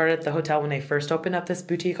started at the hotel when they first opened up this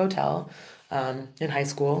boutique hotel. In high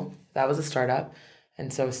school. That was a startup.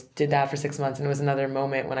 And so did that for 6 months. And it was another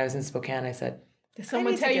moment when I was in Spokane. I said, did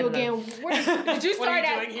someone tell you again, did you start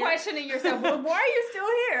questioning yourself? Well, why are you still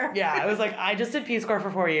here? Yeah, I was like, I just did Peace Corps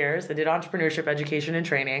for 4 years. I did entrepreneurship education and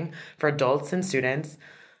training for adults and students.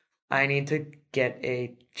 I need to get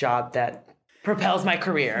a job that propels my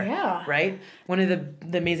career. Yeah. Right? One of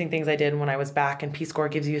the amazing things I did when I was back, and Peace Corps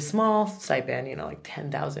gives you a small stipend, like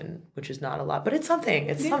 $10,000, which is not a lot, but it's something.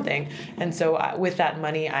 It's something. And so with that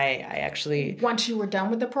money, I actually... Once you were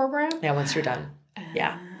done with the program? Yeah, once you're done.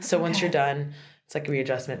 Yeah. So once you're done, it's like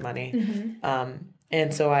readjustment money.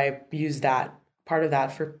 And so I used part of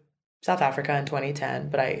that for South Africa in 2010,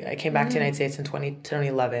 but I came back to the United States in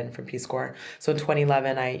 2011 from Peace Corps. So in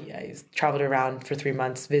 2011, I traveled around for 3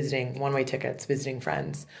 months visiting, one-way tickets, visiting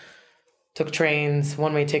friends. Took trains,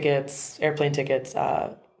 one-way tickets, airplane tickets.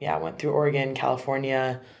 Went through Oregon,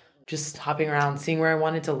 California, just hopping around, seeing where I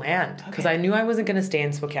wanted to land. Because I knew I wasn't going to stay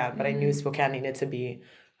in Spokane, but I knew Spokane needed to be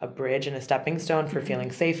a bridge and a stepping stone for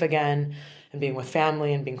feeling safe again and being with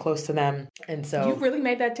family and being close to them. And so you really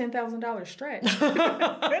made that $10,000 stretch.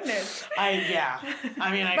 Goodness. But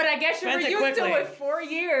I guess you were used to it 4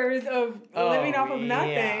 years of living off of nothing.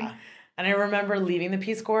 Yeah. And I remember leaving the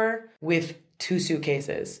Peace Corps with 2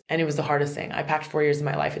 suitcases. And it was the hardest thing. I packed 4 years of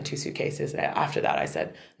my life in 2 suitcases. After that, I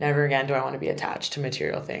said, never again do I want to be attached to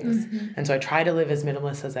material things. And so I try to live as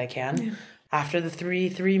minimalist as I can. Yeah. After the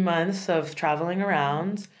three months of traveling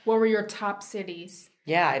around. What were your top cities?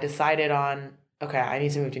 Yeah, I decided on, I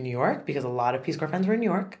need to move to New York because a lot of Peace Corps friends were in New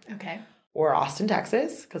York. Okay. Or Austin,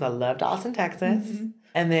 Texas, because I loved Austin, Texas.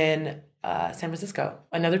 And then San Francisco.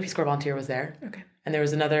 Another Peace Corps volunteer was there. Okay. And there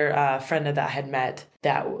was another friend that I had met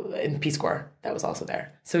that in Peace Corps that was also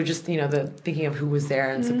there. So just, the thinking of who was there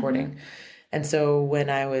and supporting. And so when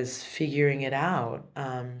I was figuring it out,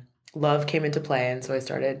 love came into play. And so I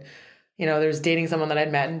started, there's dating someone that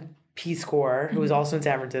I'd met in Peace Corps who was also in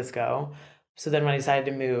San Francisco. So then when I decided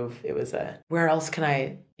to move, it was where else can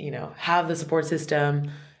I, have the support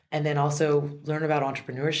system and then also learn about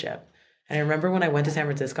entrepreneurship. And I remember when I went to San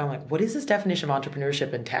Francisco, I'm like, what is this definition of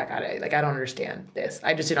entrepreneurship in tech? I don't understand this.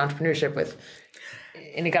 I just did entrepreneurship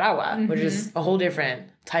in Nicaragua, which is a whole different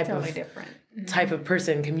type of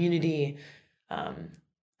person, community,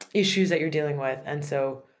 issues that you're dealing with. And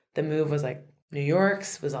so the move was like, New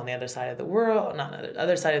York's was on the other side of the world, not on the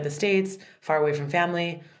other side of the States, far away from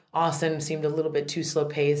family. Austin seemed a little bit too slow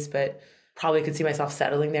paced, but probably could see myself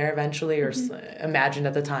settling there eventually, or imagined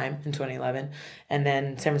at the time in 2011. And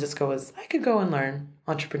then San Francisco was, I could go and learn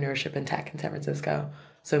entrepreneurship and tech in San Francisco.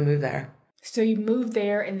 So I moved there. So you moved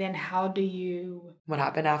there, and then how do you... What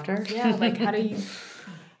happened after? Yeah, like how do you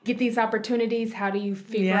get these opportunities? How do you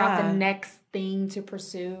figure out the next thing to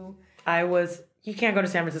pursue? You can't go to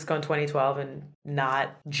San Francisco in 2012 and not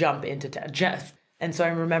jump into tech. And so I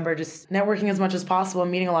remember just networking as much as possible,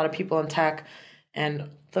 meeting a lot of people in tech. And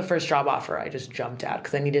the first job offer, I just jumped at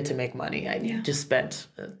because I needed to make money. I just spent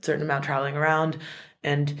a certain amount traveling around.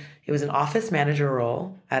 And it was an office manager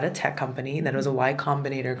role at a tech company that was a Y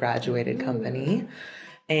Combinator graduated company.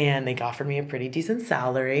 And they offered me a pretty decent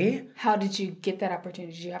salary. How did you get that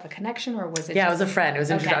opportunity? Did you have a connection, or was it it was a friend. It was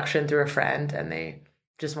an introduction through a friend, and they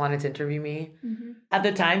just wanted to interview me. At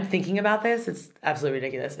the time, thinking about this, it's absolutely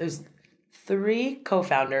ridiculous. It was 3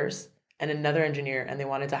 co-founders and another engineer, and they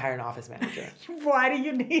wanted to hire an office manager. Why do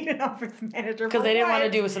you need an office manager? Because they didn't want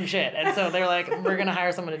to do some shit. And so they're like, we're going to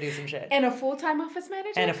hire someone to do some shit. And a full-time office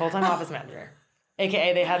manager? And a full-time office manager.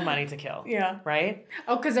 AKA they had money to kill. Yeah. Right?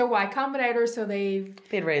 Oh, because they're Y Combinator, so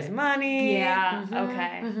they'd raised money. Yeah.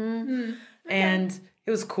 Okay. Okay. And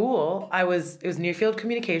it was cool. It was near field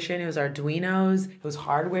communication. It was Arduinos. It was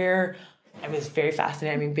hardware. I was very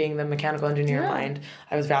fascinated. I mean, being the mechanical engineer mind,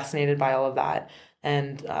 I was fascinated by all of that.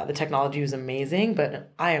 And the technology was amazing,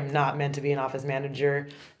 but I am not meant to be an office manager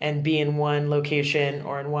and be in one location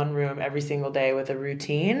or in one room every single day with a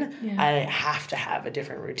routine. Yeah. I have to have a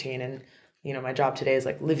different routine. And, my job today is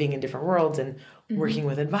like living in different worlds and working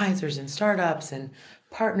with advisors and startups and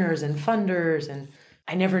partners and funders. And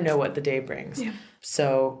I never know what the day brings. Yeah.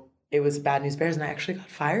 So it was Bad News Bears, and I actually got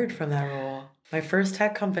fired from that role. My first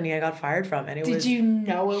tech company I got fired from, and it was you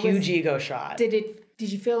know it huge ego shot. Did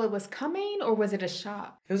you feel it was coming, or was it a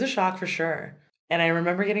shock? It was a shock for sure. And I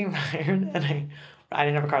remember getting fired, and I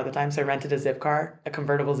didn't have a car at the time, so I rented a Zip car, a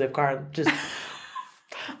convertible Zip car.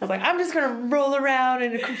 I was like, I'm just going to roll around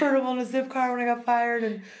in a convertible in a Zip car when I got fired,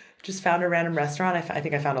 and just found a random restaurant. I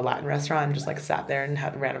think I found a Latin restaurant and just like sat there and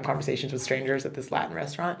had random conversations with strangers at this Latin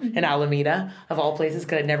restaurant in Alameda, of all places,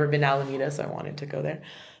 because I'd never been to Alameda, so I wanted to go there.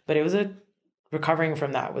 But it was recovering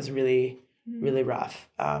from that was really, really rough.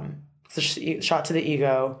 So shot to the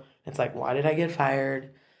ego. It's like, why did I get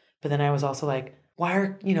fired? But then I was also like,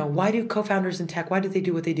 why do co-founders in tech, why do they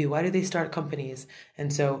do what they do? Why do they start companies?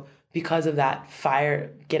 And so because of that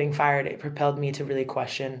getting fired, it propelled me to really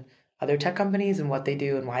question other tech companies and what they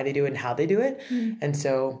do and why they do it and how they do it. And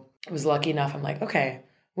so I was lucky enough. I'm like, okay,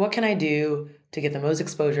 what can I do to get the most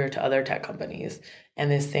exposure to other tech companies? And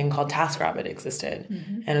this thing called TaskRabbit existed.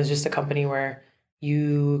 And it was just a company where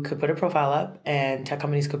you could put a profile up and tech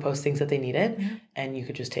companies could post things that they needed, and you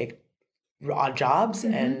could just take odd jobs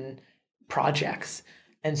and projects.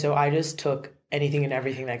 And so I just took anything and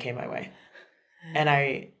everything that came my way. And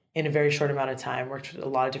I, in a very short amount of time, worked with a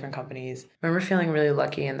lot of different companies. I remember feeling really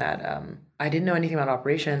lucky in that I didn't know anything about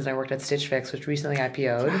operations. I worked at Stitch Fix, which recently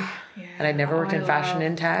IPO'd. And I'd never worked in fashion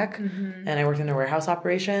and tech. And I worked in their warehouse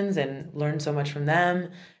operations and learned so much from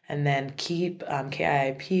them. And then Keep,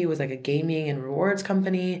 KIIP was like a gaming and rewards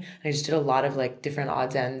company. And I just did a lot of like different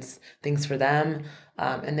odds ends things for them.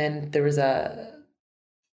 And then there was a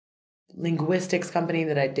linguistics company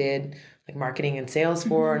that I did like marketing and sales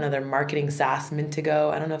for, another marketing SaaS,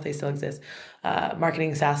 Mintigo. I don't know if they still exist.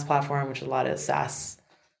 Marketing SaaS platform, which a lot of SaaS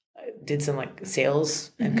did some like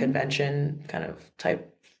sales and convention kind of type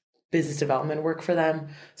business development work for them.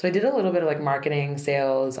 So I did a little bit of like marketing,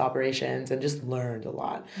 sales, operations, and just learned a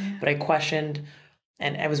lot. But I questioned,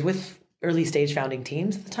 and I was with early stage founding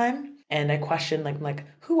teams at the time. And I questioned like,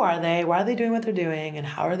 who are they? Why are they doing what they're doing? And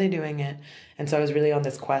how are they doing it? And so I was really on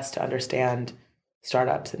this quest to understand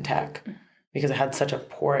startups and tech, because I had such a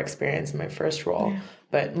poor experience in my first role,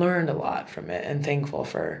 but learned a lot from it and thankful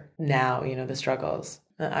for now, the struggles.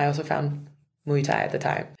 I also found Muay Thai at the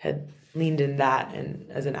time, had leaned in that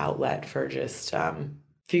and as an outlet for just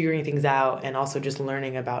figuring things out, and also just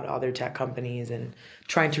learning about other tech companies and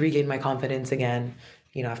trying to regain my confidence again,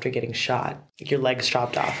 after getting shot, like your legs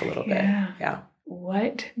chopped off a little bit. Yeah.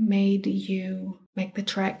 What made you make the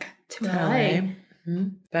trek to LA?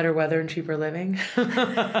 Better weather and cheaper living.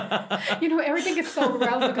 Everything is so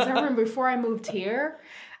relevant, because I remember before I moved here,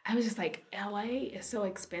 I was just like, LA is so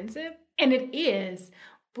expensive. And it is.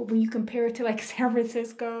 But when you compare it to like San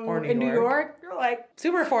Francisco or New York, you're like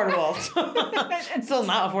super affordable. Still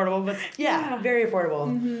not affordable, but very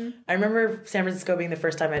affordable. I remember San Francisco being the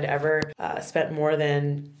first time I'd ever spent more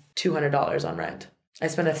than $200 on rent. I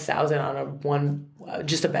spent $1,000 on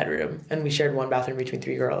just a bedroom, and we shared one bathroom between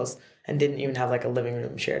 3 girls and didn't even have like a living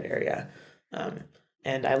room shared area.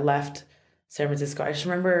 And I left San Francisco. I just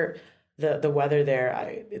remember the weather there.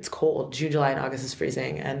 It's cold. June, July, and August is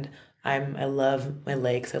freezing, and I love my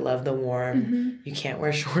lakes. I love the warm. You can't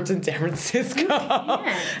wear shorts in San Francisco.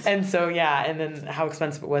 And so, and then how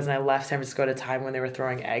expensive it was. And I left San Francisco at a time when they were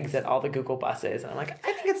throwing eggs at all the Google buses. And I'm like,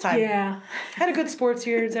 I think it's time. I had a good sports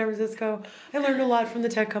year in San Francisco. I learned a lot from the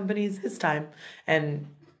tech companies. It's time. And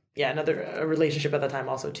a relationship at the time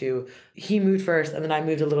also too. He moved first and then I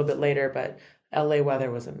moved a little bit later, but LA weather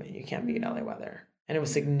was amazing. You can't beat LA weather. And it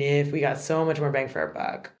was significant. We got so much more bang for our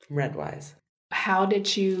buck, rent-wise. How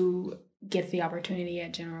did you get the opportunity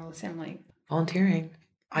at General Assembly? Volunteering.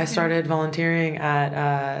 I started volunteering at,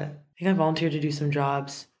 I think I volunteered to do some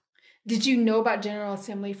jobs. Did you know about General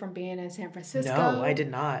Assembly from being in San Francisco? No, I did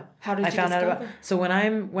not. How did you found discover? out about, so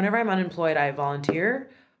whenever I'm unemployed, I volunteer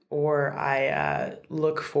or I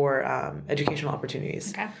look for educational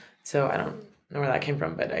opportunities. Okay. So I don't know where that came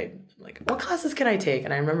from, but what classes can I take?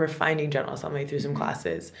 And I remember finding General Assembly through some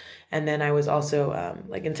classes. And then I was also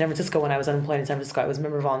in San Francisco, when I was unemployed in San Francisco, I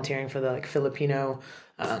remember volunteering for the Filipino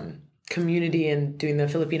community and doing the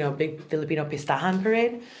big Filipino Pistahan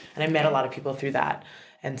parade. And I met a lot of people through that.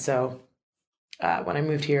 And so when I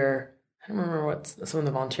moved here, I don't remember what some of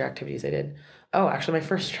the volunteer activities I did. Oh, actually, my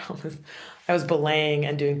first job was I was belaying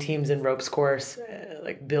and doing teams in ropes course,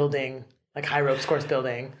 building, high ropes course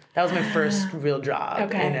building. That was my first real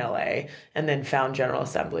job in LA. And then found General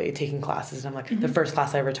Assembly, taking classes. And I'm the first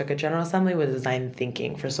class I ever took at General Assembly was design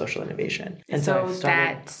thinking for social innovation. And so I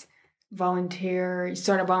started... you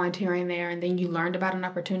started volunteering there, and then you learned about an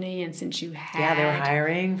opportunity, and since you had... Yeah, they were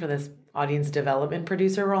hiring for this audience development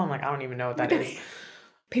producer role. I'm I don't even know what that is.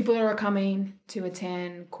 People that are coming to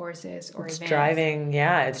attend courses or events.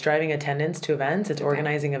 It's driving attendance to events. It's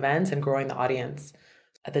organizing events and growing the audience.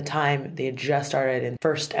 At the time, they had just started in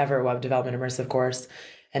first ever web development immersive course,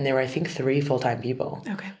 and there were, I think, 3 full-time people.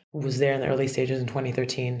 Okay. Was there in the early stages in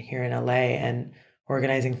 2013 here in LA and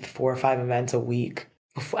organizing 4 or 5 events a week.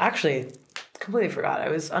 Actually, completely forgot. I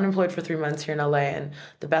was unemployed for 3 months here in LA, and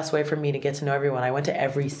the best way for me to get to know everyone, I went to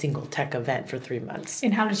every single tech event for 3 months.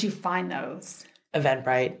 And how did you find those?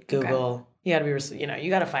 Eventbrite, Google. Okay. You got to be, you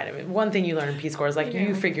got to find it. One thing you learn in Peace Corps is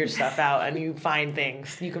you figure stuff out and you find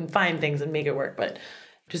things. You can find things and make it work. But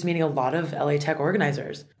just meeting a lot of LA tech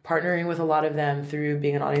organizers, partnering with a lot of them through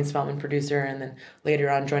being an audience development producer, and then later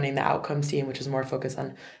on joining the outcomes team, which is more focused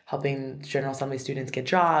on helping General Assembly students get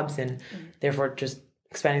jobs, and therefore just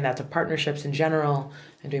expanding that to partnerships in general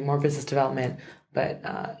and doing more business development. But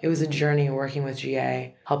it was a journey working with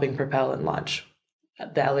GA, helping propel and launch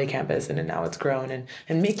the LA campus, and now it's grown.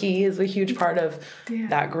 And Mickey is a huge part of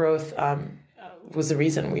that growth. Was the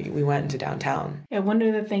reason we went into downtown. And one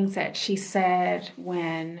of the things that she said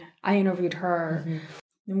when I interviewed her,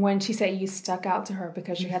 when she said you stuck out to her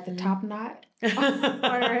because you had the top knot on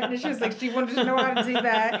her head, and she was she wanted to know how to do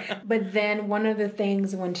that. But then one of the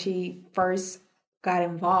things when she first got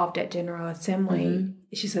involved at General Assembly,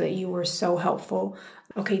 she said that you were so helpful.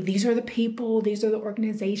 Okay, these are the people, these are the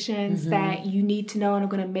organizations that you need to know, and I'm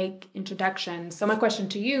going to make introductions. So my question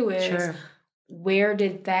to you is, where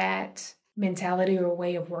did that mentality or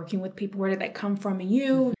way of working with people, where did that come from in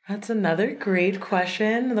you? That's another great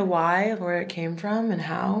question, the why, where it came from and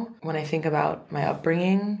how. When I think about my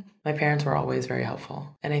upbringing, my parents were always very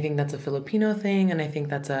helpful. And I think that's a Filipino thing, and I think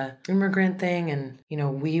that's a immigrant thing. And,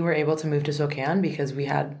 we were able to move to Spokane because we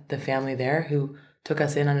had the family there who took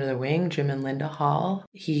us in under the wing, Jim and Linda Hall.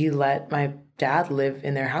 He let my dad live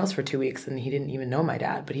in their house for 2 weeks, and he didn't even know my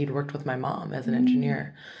dad, but he'd worked with my mom as an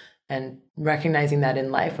engineer. And recognizing that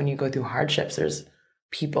in life, when you go through hardships, there's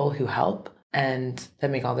people who help and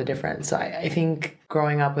that make all the difference. So I think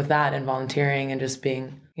growing up with that and volunteering and just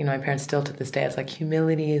being, my parents still to this day, it's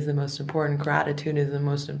humility is the most important, gratitude is the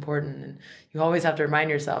most important. And you always have to remind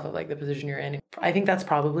yourself of the position you're in. I think that's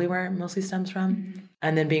probably where it mostly stems from.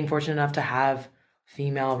 And then being fortunate enough to have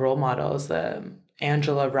female role models.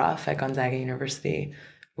 Angela Ruff at Gonzaga University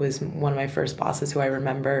was one of my first bosses who I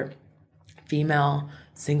remember, female,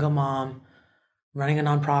 single mom, running a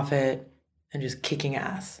nonprofit and just kicking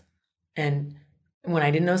ass. And when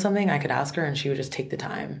I didn't know something, I could ask her and she would just take the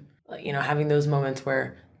time. Having those moments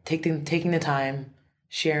where taking the time,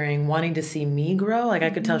 sharing, wanting to see me grow. I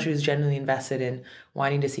could tell she was genuinely invested in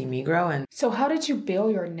wanting to see me grow. And so how did you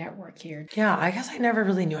build your network here? Yeah, I guess I never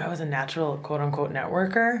really knew I was a natural quote unquote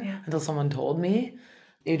networker until someone told me.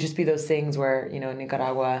 It would just be those things where, in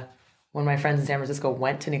Nicaragua, one of my friends in San Francisco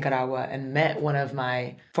went to Nicaragua and met one of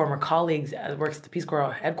my former colleagues that works at the Peace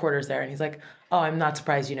Corps headquarters there. And he's like, oh, I'm not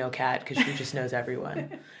surprised you know Kat because she just knows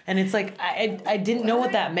everyone. And it's I didn't know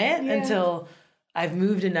what that meant until I've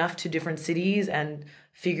moved enough to different cities and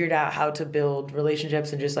figured out how to build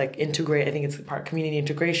relationships and just integrate. I think it's part community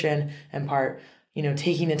integration and part,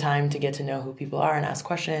 taking the time to get to know who people are and ask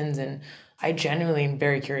questions. And I genuinely am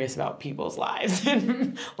very curious about people's lives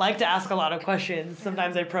and like to ask a lot of questions.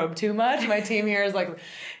 Sometimes I probe too much. My team here is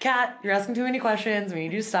Kat, you're asking too many questions. We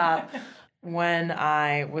need you to stop. When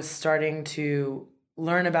I was starting to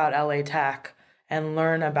learn about LA Tech and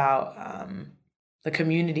learn about the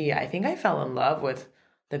community, I think I fell in love with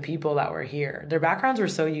the people that were here. Their backgrounds were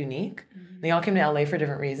so unique. They all came to LA for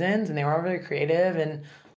different reasons, and they were all very creative. And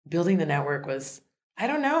building the network was, I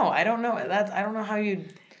don't know how you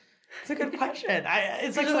It's a good question.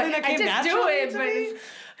 It's like You're something that I came just do naturally it, to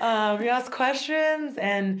but me. You ask questions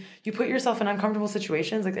and you put yourself in uncomfortable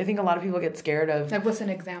situations. Like I think a lot of people get scared of. like, what's an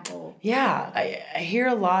example? Yeah, I hear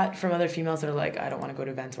a lot from other females that are like, I don't want to go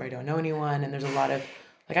to events where I don't know anyone. And there's a lot of,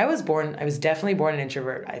 like I was definitely born an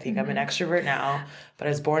introvert. I think I'm an extrovert now, but I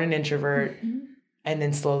was born an introvert and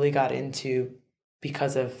then slowly got into,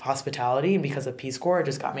 because of hospitality and because of Peace Corps, it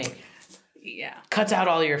just got me. Yeah. Cuts out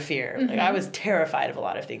all your fear. Like I was terrified of a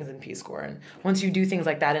lot of things in Peace Corps. And once you do things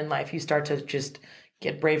like that in life, you start to just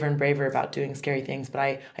get braver and braver about doing scary things. But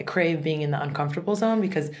I crave being in the uncomfortable zone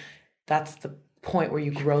because that's the point where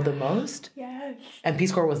you grow the most. Yes. And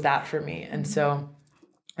Peace Corps was that for me. And so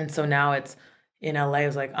now it's in LA, I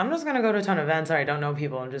was like, I'm just going to go to a ton of events where I don't know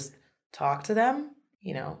people and just talk to them,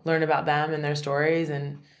 learn about them and their stories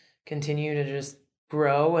and continue to just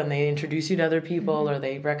grow. And they introduce you to other people or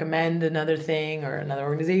they recommend another thing or another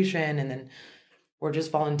organization. And then we're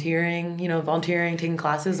just volunteering, taking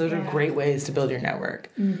classes. Those are great ways to build your network.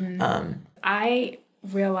 I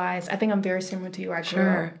realized, I think I'm very similar to you. I grew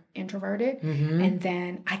up introverted. And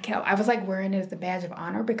then I was like wearing it as the badge of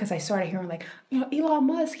honor because I started hearing like, Elon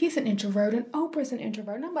Musk, he's an introvert and Oprah's an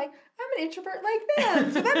introvert. And I'm like, I'm an introvert like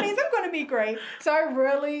them. So that means I'm going to be great. So I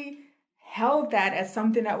really held that as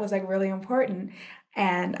something that was like really important.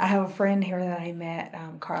 And I have a friend here that I met,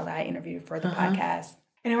 Carla, I interviewed for the podcast.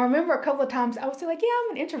 And I remember a couple of times I was still like, yeah,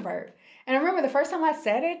 I'm an introvert. And I remember the first time I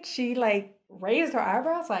said it, she like raised her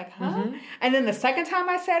eyebrows like, huh? And then the second time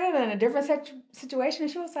I said it in a different situation,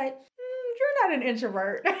 she was like, you're not an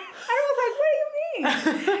introvert. And I was like, what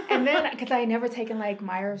do you mean? And then, because I had never taken like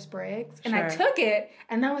Myers-Briggs, and I took it,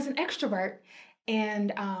 and I was an extrovert.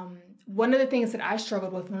 And one of the things that I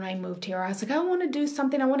struggled with when I moved here, I was like, I want to do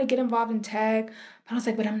something. I want to get involved in tech. But I was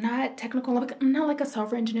like, but I'm not technical. I'm not like a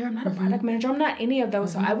software engineer. I'm not a product manager. I'm not any of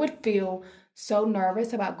those. So I would feel so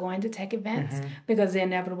nervous about going to tech events because the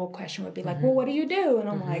inevitable question would be like, well, what do you do? And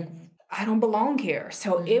I'm like, I don't belong here.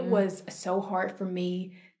 So it was so hard for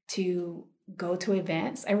me to go to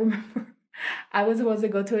events. I remember I was supposed to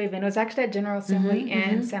go to an event. It was actually at General Assembly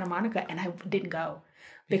in Santa Monica, and I didn't go.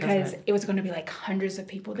 Because it was going to be like hundreds of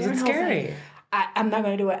people there. It's scary. I'm not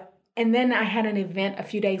going to do it. And then I had an event a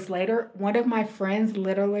few days later. One of my friends,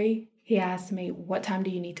 literally, he asked me, what time do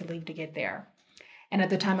you need to leave to get there? And at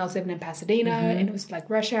the time I was living in Pasadena and it was like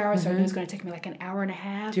rush hour. So it was going to take me like an hour and a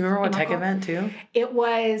half. Do you remember what tech event too? It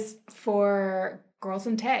was for Girls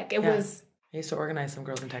in Tech. It was. I used to organize some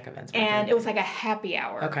Girls in Tech events. And it was like a happy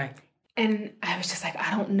hour. Okay. And I was just like,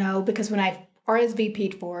 I don't know. Because when I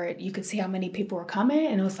RSVP'd for it, you could see how many people were coming,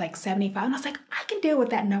 and it was like 75. And I was like, I can deal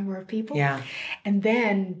with that number of people. Yeah. And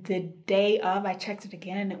then the day of, I checked it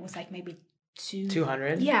again, and it was like maybe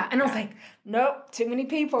 200. Yeah. And I was like, nope, too many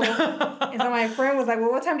people. And so my friend was like,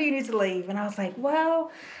 well, what time do you need to leave? And I was like,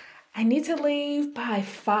 well, I need to leave by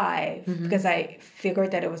 5 because I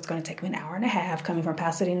figured that it was going to take me an hour and a half coming from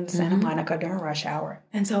Pasadena to Santa Monica during rush hour.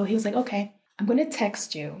 And so he was like, okay, I'm going to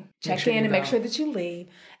text you, check in and make sure that you leave.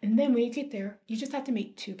 And then when you get there, you just have to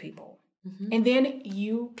meet 2 people. And then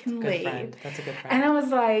you can leave. Friend. That's a good friend. And I was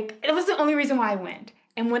like, it was the only reason why I went.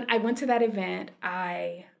 And when I went to that event,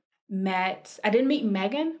 I didn't meet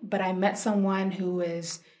Megan, but I met someone who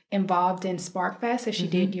was involved in SparkFest as she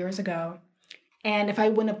did years ago. And if I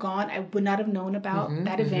wouldn't have gone, I would not have known about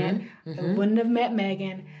that event. I wouldn't have met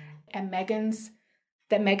Megan. At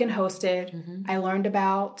that Megan hosted, I learned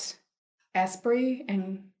about Esprit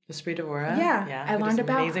and Esprit Devora. Yeah. I learned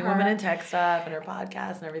about amazing her. women in tech stuff and her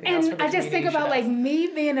podcast and everything else. And I just think about like me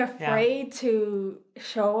being afraid to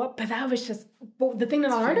show up. But that was just, the thing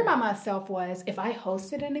that I learned about myself was if I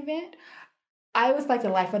hosted an event, I was like the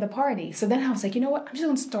life of the party. So then I was like, you know what? I'm just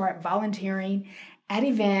going to start volunteering at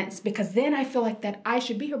events because then I feel like that I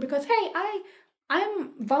should be here because, hey,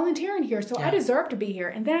 I'm volunteering here, so I deserve to be here.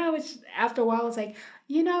 And then after a while, I was like,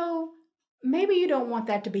 maybe you don't want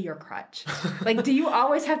that to be your crutch. Like, do you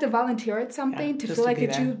always have to volunteer at something to feel like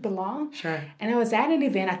that you belong? Sure. And I was at an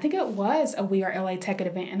event, I think it was a We Are LA Tech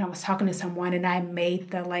event, and I was talking to someone, and I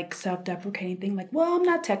made the, like, self-deprecating thing, like, well, I'm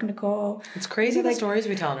not technical. It's crazy the stories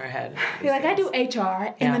we tell in our head. You're like, I do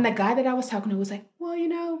HR. And then the guy that I was talking to was like, well,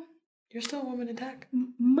 you're still a woman in tech.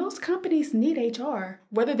 Most companies need HR,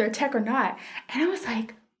 whether they're tech or not. And I was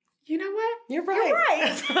like, you know what? You're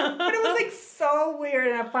right. But it was like so weird.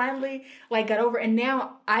 And I finally got over it. And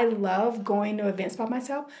now I love going to events by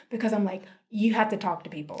myself because I'm like, you have to talk to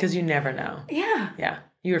people. Because you never know. Yeah. Yeah.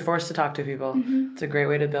 You were forced to talk to people. It's a great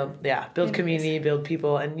way to build community, build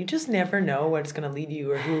people. And you just never know what's going to lead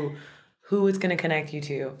you or who it's going to connect you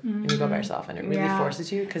to when you go by yourself. And it really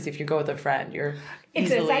forces you, because if you go with a friend, you're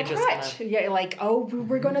easily it's just clutch. Yeah, like, oh,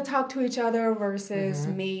 we're going to talk to each other versus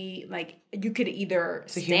me. Like, you could either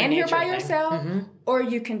stand here by yourself or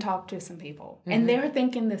you can talk to some people. And they're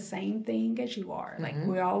thinking the same thing as you are. Like,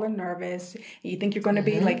 we all are nervous. You think you're going to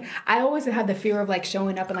be like, I always had the fear of like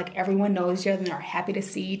showing up and like everyone knows you and they're happy to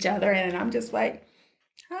see each other. And I'm just like,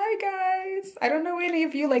 hi guys. I don't know any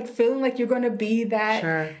of you, like feeling like you're going to be that.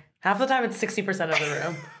 Sure. Half the time it's 60% of the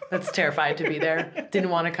room that's terrified to be there.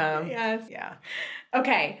 Didn't want to come. Yes. Yeah.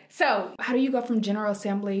 Okay. So how do you go from General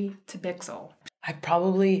Assembly to Bixel? I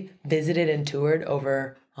probably visited and toured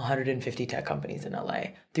over 150 tech companies in LA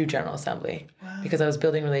through General Assembly because I was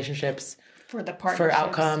building relationships for the partnerships. For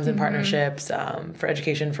outcomes and partnerships, for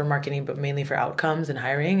education, for marketing, but mainly for outcomes and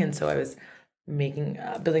hiring. And so I was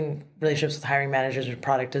building relationships with hiring managers with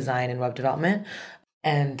product design and web development.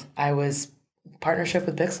 And partnership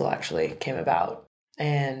with Bixel actually came about.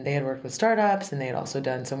 And they had worked with startups and they had also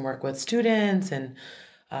done some work with students. And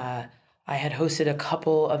I had hosted a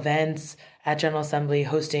couple events at General Assembly,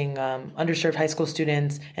 hosting underserved high school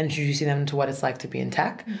students and introducing them to what it's like to be in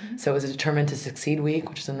tech. So it was a Determined to Succeed week,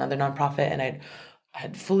 which is another nonprofit. And I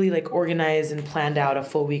had fully like organized and planned out a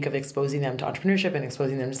full week of exposing them to entrepreneurship and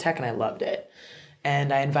exposing them to tech. And I loved it.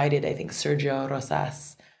 And I invited, I think, Sergio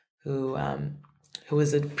Rosas, who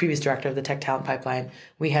was the previous director of the Tech Talent Pipeline.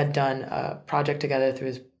 We had done a project together through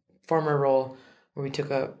his former role where we took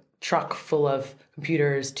a truck full of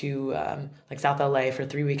computers to like South LA for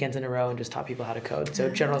 3 weekends in a row and just taught people how to code. So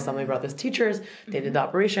General Assembly brought those teachers, they did the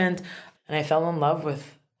operations, and I fell in love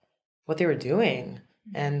with what they were doing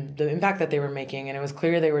and the impact that they were making. And it was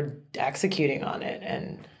clear they were executing on it.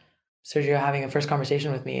 And Sergio having a first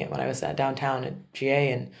conversation with me when I was at downtown at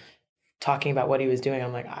GA and talking about what he was doing,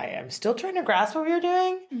 I'm like, I am still trying to grasp what we were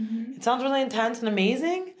doing. It sounds really intense and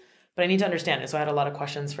amazing, but I need to understand it. So I had a lot of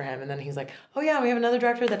questions for him. And then he's like, oh yeah, we have another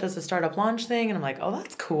director that does the startup launch thing. And I'm like, oh,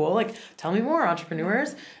 that's cool. Like, tell me more,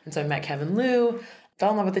 entrepreneurs. And so I met Kevin Liu,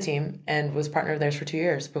 fell in love with the team, and was partner of theirs for 2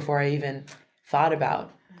 years before I even thought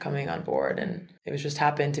about coming on board. And it was just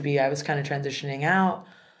happened to be, I was kind of transitioning out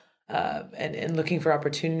and looking for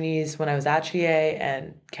opportunities when I was at GA,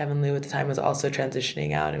 and Kevin Liu at the time was also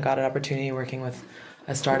transitioning out and got an opportunity working with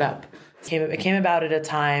a startup. It came about at a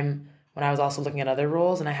time when I was also looking at other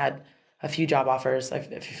roles, and I had a few job offers.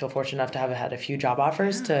 If you feel fortunate enough to have had a few job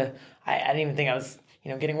offers I didn't even think I was,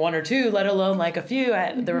 getting one or two, let alone like a few.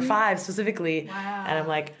 There were 5 specifically. Wow. And I'm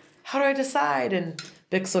like, how do I decide? And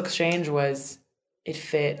Bixel Exchange it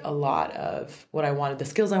fit a lot of what I wanted, the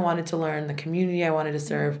skills I wanted to learn, the community I wanted to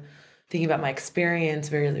serve, thinking about my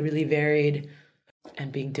experience, really varied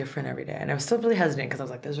and being different every day. And I was still really hesitant because I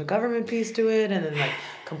was like, there's a government piece to it, and then like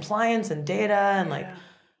compliance and data and like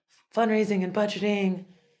fundraising and budgeting,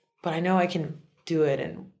 but I know I can do it.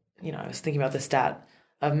 And, I was thinking about the stat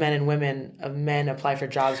of men apply for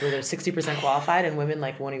jobs where they're 60% qualified and women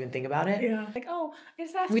like won't even think about it. Yeah. Like, oh,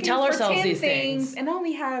 it's asking we tell for ourselves 10 these things and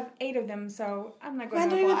only have 8 of them, so I'm not going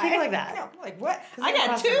to apply. I don't even think like that. No, like what? I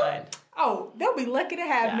got 2? Oh, they'll be lucky to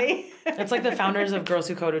have me. It's like the founders of Girls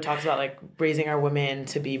Who Code who talks about like raising our women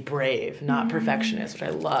to be brave, not perfectionists, which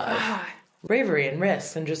I love. Bravery and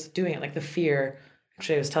risks and just doing it, like the fear.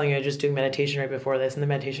 Actually, I was telling you, I was just doing meditation right before this, and the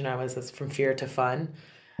meditation was from fear to fun.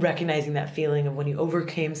 Recognizing that feeling of when you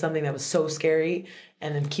overcame something that was so scary,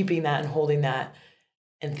 and then keeping that and holding that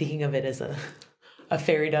and thinking of it as a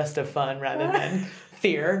fairy dust of fun rather than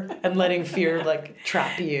fear, and letting fear like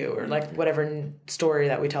trap you, or like whatever story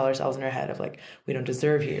that we tell ourselves in our head of like, we don't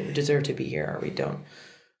deserve here, we deserve to be here, or we don't,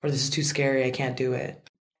 or this is too scary, I can't do it.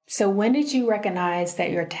 So when did you recognize that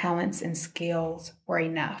your talents and skills were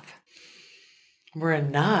enough? Were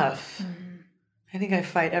enough? I think I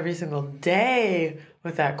fight every single day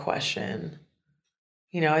with that question.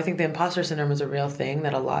 I think the imposter syndrome is a real thing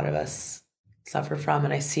that a lot of us suffer from.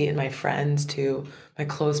 And I see it in my friends too, my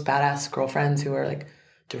close badass girlfriends who are like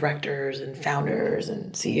directors and founders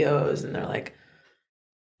and CEOs. And they're like,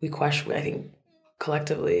 we question, I think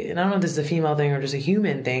collectively, and I don't know if this is a female thing or just a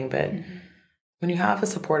human thing, but when you have a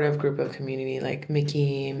supportive group of community like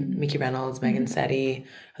Mickey Reynolds, Megan Setti,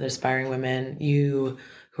 other aspiring women, you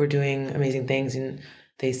who are doing amazing things, and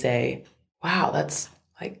they say, wow, that's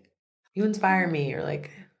like, you inspire me, or like,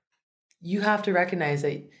 you have to recognize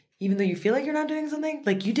that even though you feel like you're not doing something,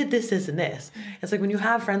 like you did this, and this. It's like when you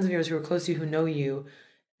have friends of yours who are close to you, who know you,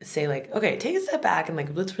 say like, okay, take a step back and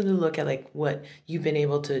like, let's really look at like what you've been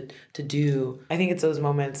able to do. I think it's those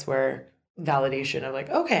moments where validation of like,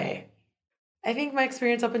 okay, I think my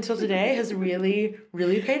experience up until today has really,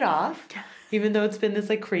 really paid off, even though it's been this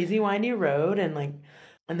like crazy windy road. And like,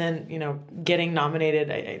 And then, getting nominated,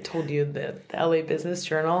 I told you the LA Business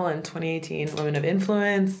Journal in 2018, Women of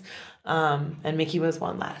Influence. And Mickey was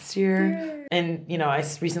one last year. Yeah. And, I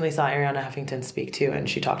recently saw Arianna Huffington speak too, and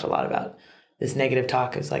she talked a lot about this negative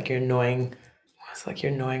talk is like your annoying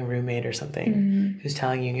roommate or something who's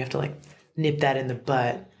telling you have to like nip that in the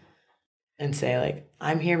butt and say like,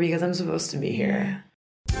 I'm here because I'm supposed to be here.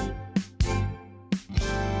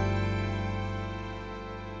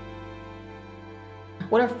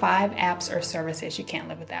 What are 5 apps or services you can't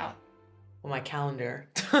live without? Well, my calendar.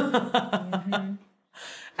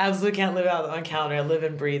 Absolutely can't live out my calendar. I live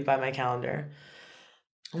and breathe by my calendar.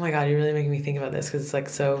 Oh my God, you're really making me think about this because it's like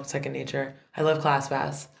so second nature. I love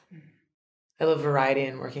ClassPass. I love variety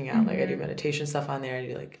and working out. Like I do meditation stuff on there. I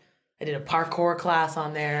did a parkour class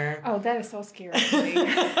on there. Oh, that is so scary.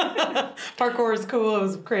 Parkour is cool. It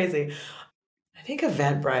was crazy. I think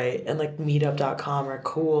Eventbrite and like meetup.com are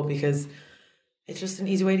cool because it's just an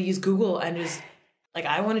easy way to use Google and just like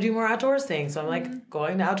I want to do more outdoors things. So I'm like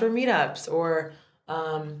going to outdoor meetups or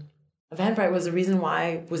Eventbrite was the reason why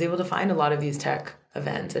I was able to find a lot of these tech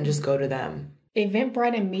events and just go to them.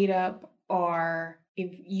 Eventbrite and Meetup are, if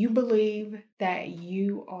you believe that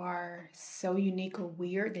you are so unique or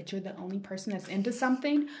weird that you're the only person that's into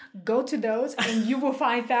something, go to those and you will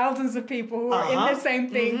find thousands of people who are in the same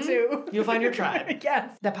thing too. You'll find your tribe.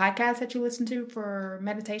 Yes. The podcast that you listen to for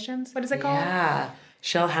meditations, what is it called? Yeah.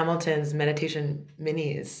 Shell Hamilton's Meditation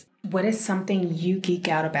Minis. What is something you geek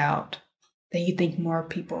out about that you think more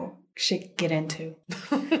people should get into?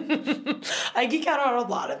 I geek out on a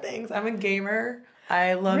lot of things. I'm a gamer.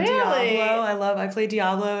 I love Diablo. I play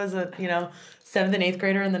Diablo as a, 7th and 8th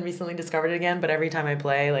grader and then recently discovered it again. But every time I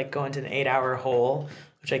play, like go into an 8-hour hole,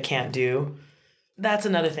 which I can't do. That's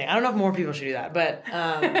another thing. I don't know if more people should do that, but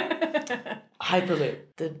Hyperloop,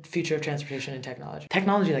 the future of transportation and technology.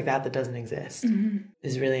 Technology like that doesn't exist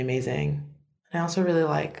is really amazing. And I also really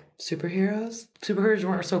like superheroes. Superheroes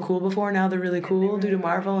weren't so cool before. Now they're really cool due to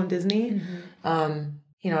Marvel and Disney.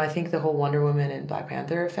 I think the whole Wonder Woman and Black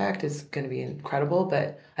Panther effect is going to be incredible,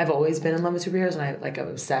 but I've always been in love with superheroes and I'm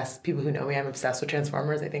obsessed. People who know me, I'm obsessed with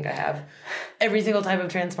Transformers. I think I have every single type of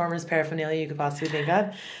Transformers paraphernalia you could possibly think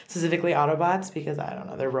of, specifically Autobots, because I don't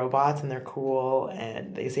know, they're robots and they're cool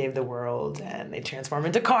and they save the world and they transform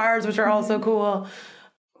into cars, which are also cool.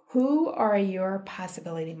 Who are your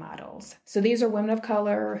possibility models? So these are women of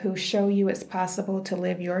color who show you it's possible to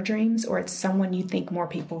live your dreams, or it's someone you think more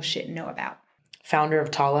people should know about. Founder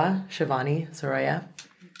of Tala, Shivani Soraya.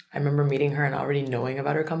 I remember meeting her and already knowing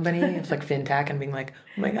about her company. It's like fintech and being like,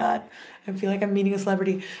 oh my God, I feel like I'm meeting a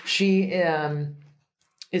celebrity. She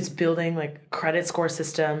is building like a credit score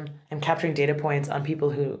system and capturing data points on people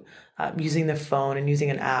who using the phone and using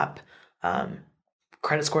an app,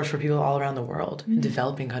 credit scores for people all around the world in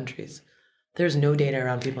developing countries. There's no data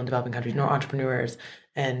around people in developing countries, no entrepreneurs.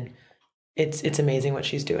 And it's amazing what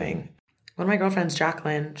she's doing. One of my girlfriends,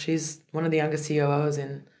 Jacqueline, she's one of the youngest COOs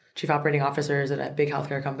and chief operating officers at a big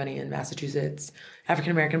healthcare company in Massachusetts,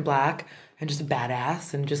 African-American, Black, and just a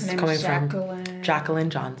badass. And just coming from Jacqueline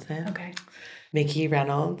Johnson. Okay. Mickey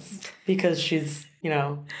Reynolds, because she's,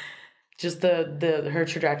 just her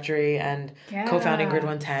trajectory and co-founding Grid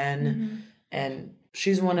 110. And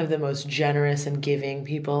she's one of the most generous and giving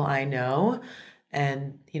people I know.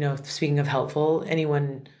 And, speaking of helpful,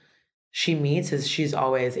 anyone she meets she's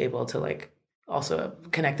always able to also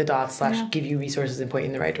connect the dots / give you resources and point you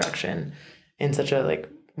in the right direction in such a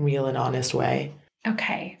real and honest way.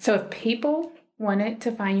 Okay. So if people wanted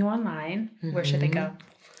to find you online, where should they go?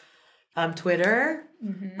 Twitter.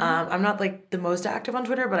 I'm not the most active on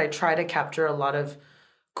Twitter, but I try to capture a lot of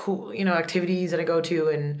cool, activities that I go to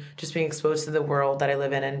and just being exposed to the world that I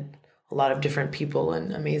live in and a lot of different people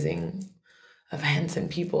and amazing events and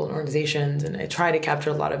people and organizations. And I try to capture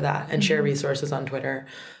a lot of that and share resources on Twitter.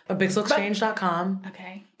 BixelExchange.com.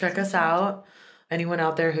 Okay. Check us out. Anyone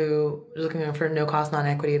out there who is looking for no-cost,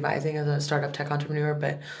 non-equity advising as a startup tech entrepreneur,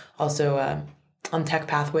 but also on Tech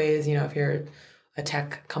Pathways, if you're a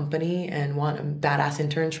tech company and want badass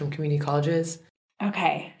interns from community colleges.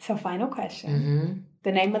 Okay. So final question.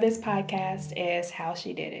 The name of this podcast is How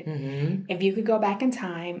She Did It. If you could go back in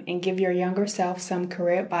time and give your younger self some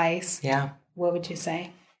career advice, what would you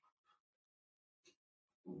say?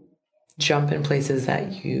 Jump in places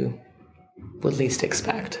that you would least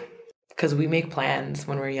expect. Because we make plans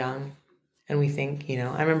when we're young and we think,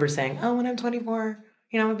 I remember saying, oh, when I'm 24,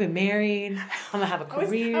 I'm going to be married. I'm going to have a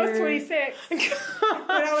career. I was 26 when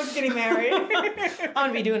I was getting married. I'm going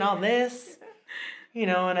to be doing all this.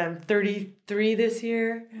 And I'm 33 this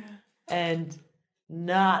year and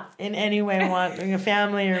not in any way wanting a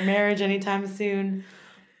family or marriage anytime soon.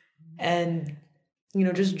 And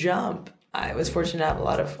just jump. I was fortunate to have a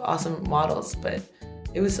lot of awesome models, but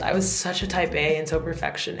I was such a type A and so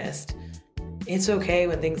perfectionist. It's okay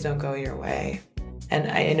when things don't go your way. And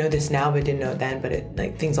I know this now, but didn't know it then, but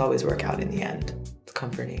things always work out in the end. It's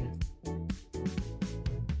comforting.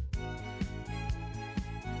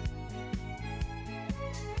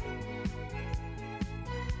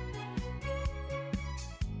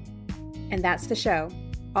 And that's the show.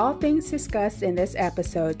 All things discussed in this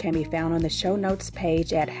episode can be found on the show notes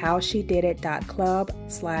page at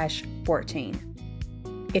howshedidit.club/14.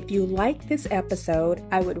 If you like this episode,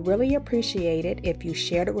 I would really appreciate it if you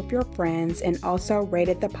shared it with your friends and also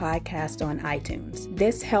rated the podcast on iTunes.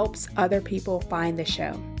 This helps other people find the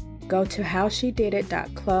show. Go to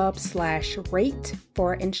howshedidit.club/rate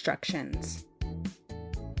for instructions.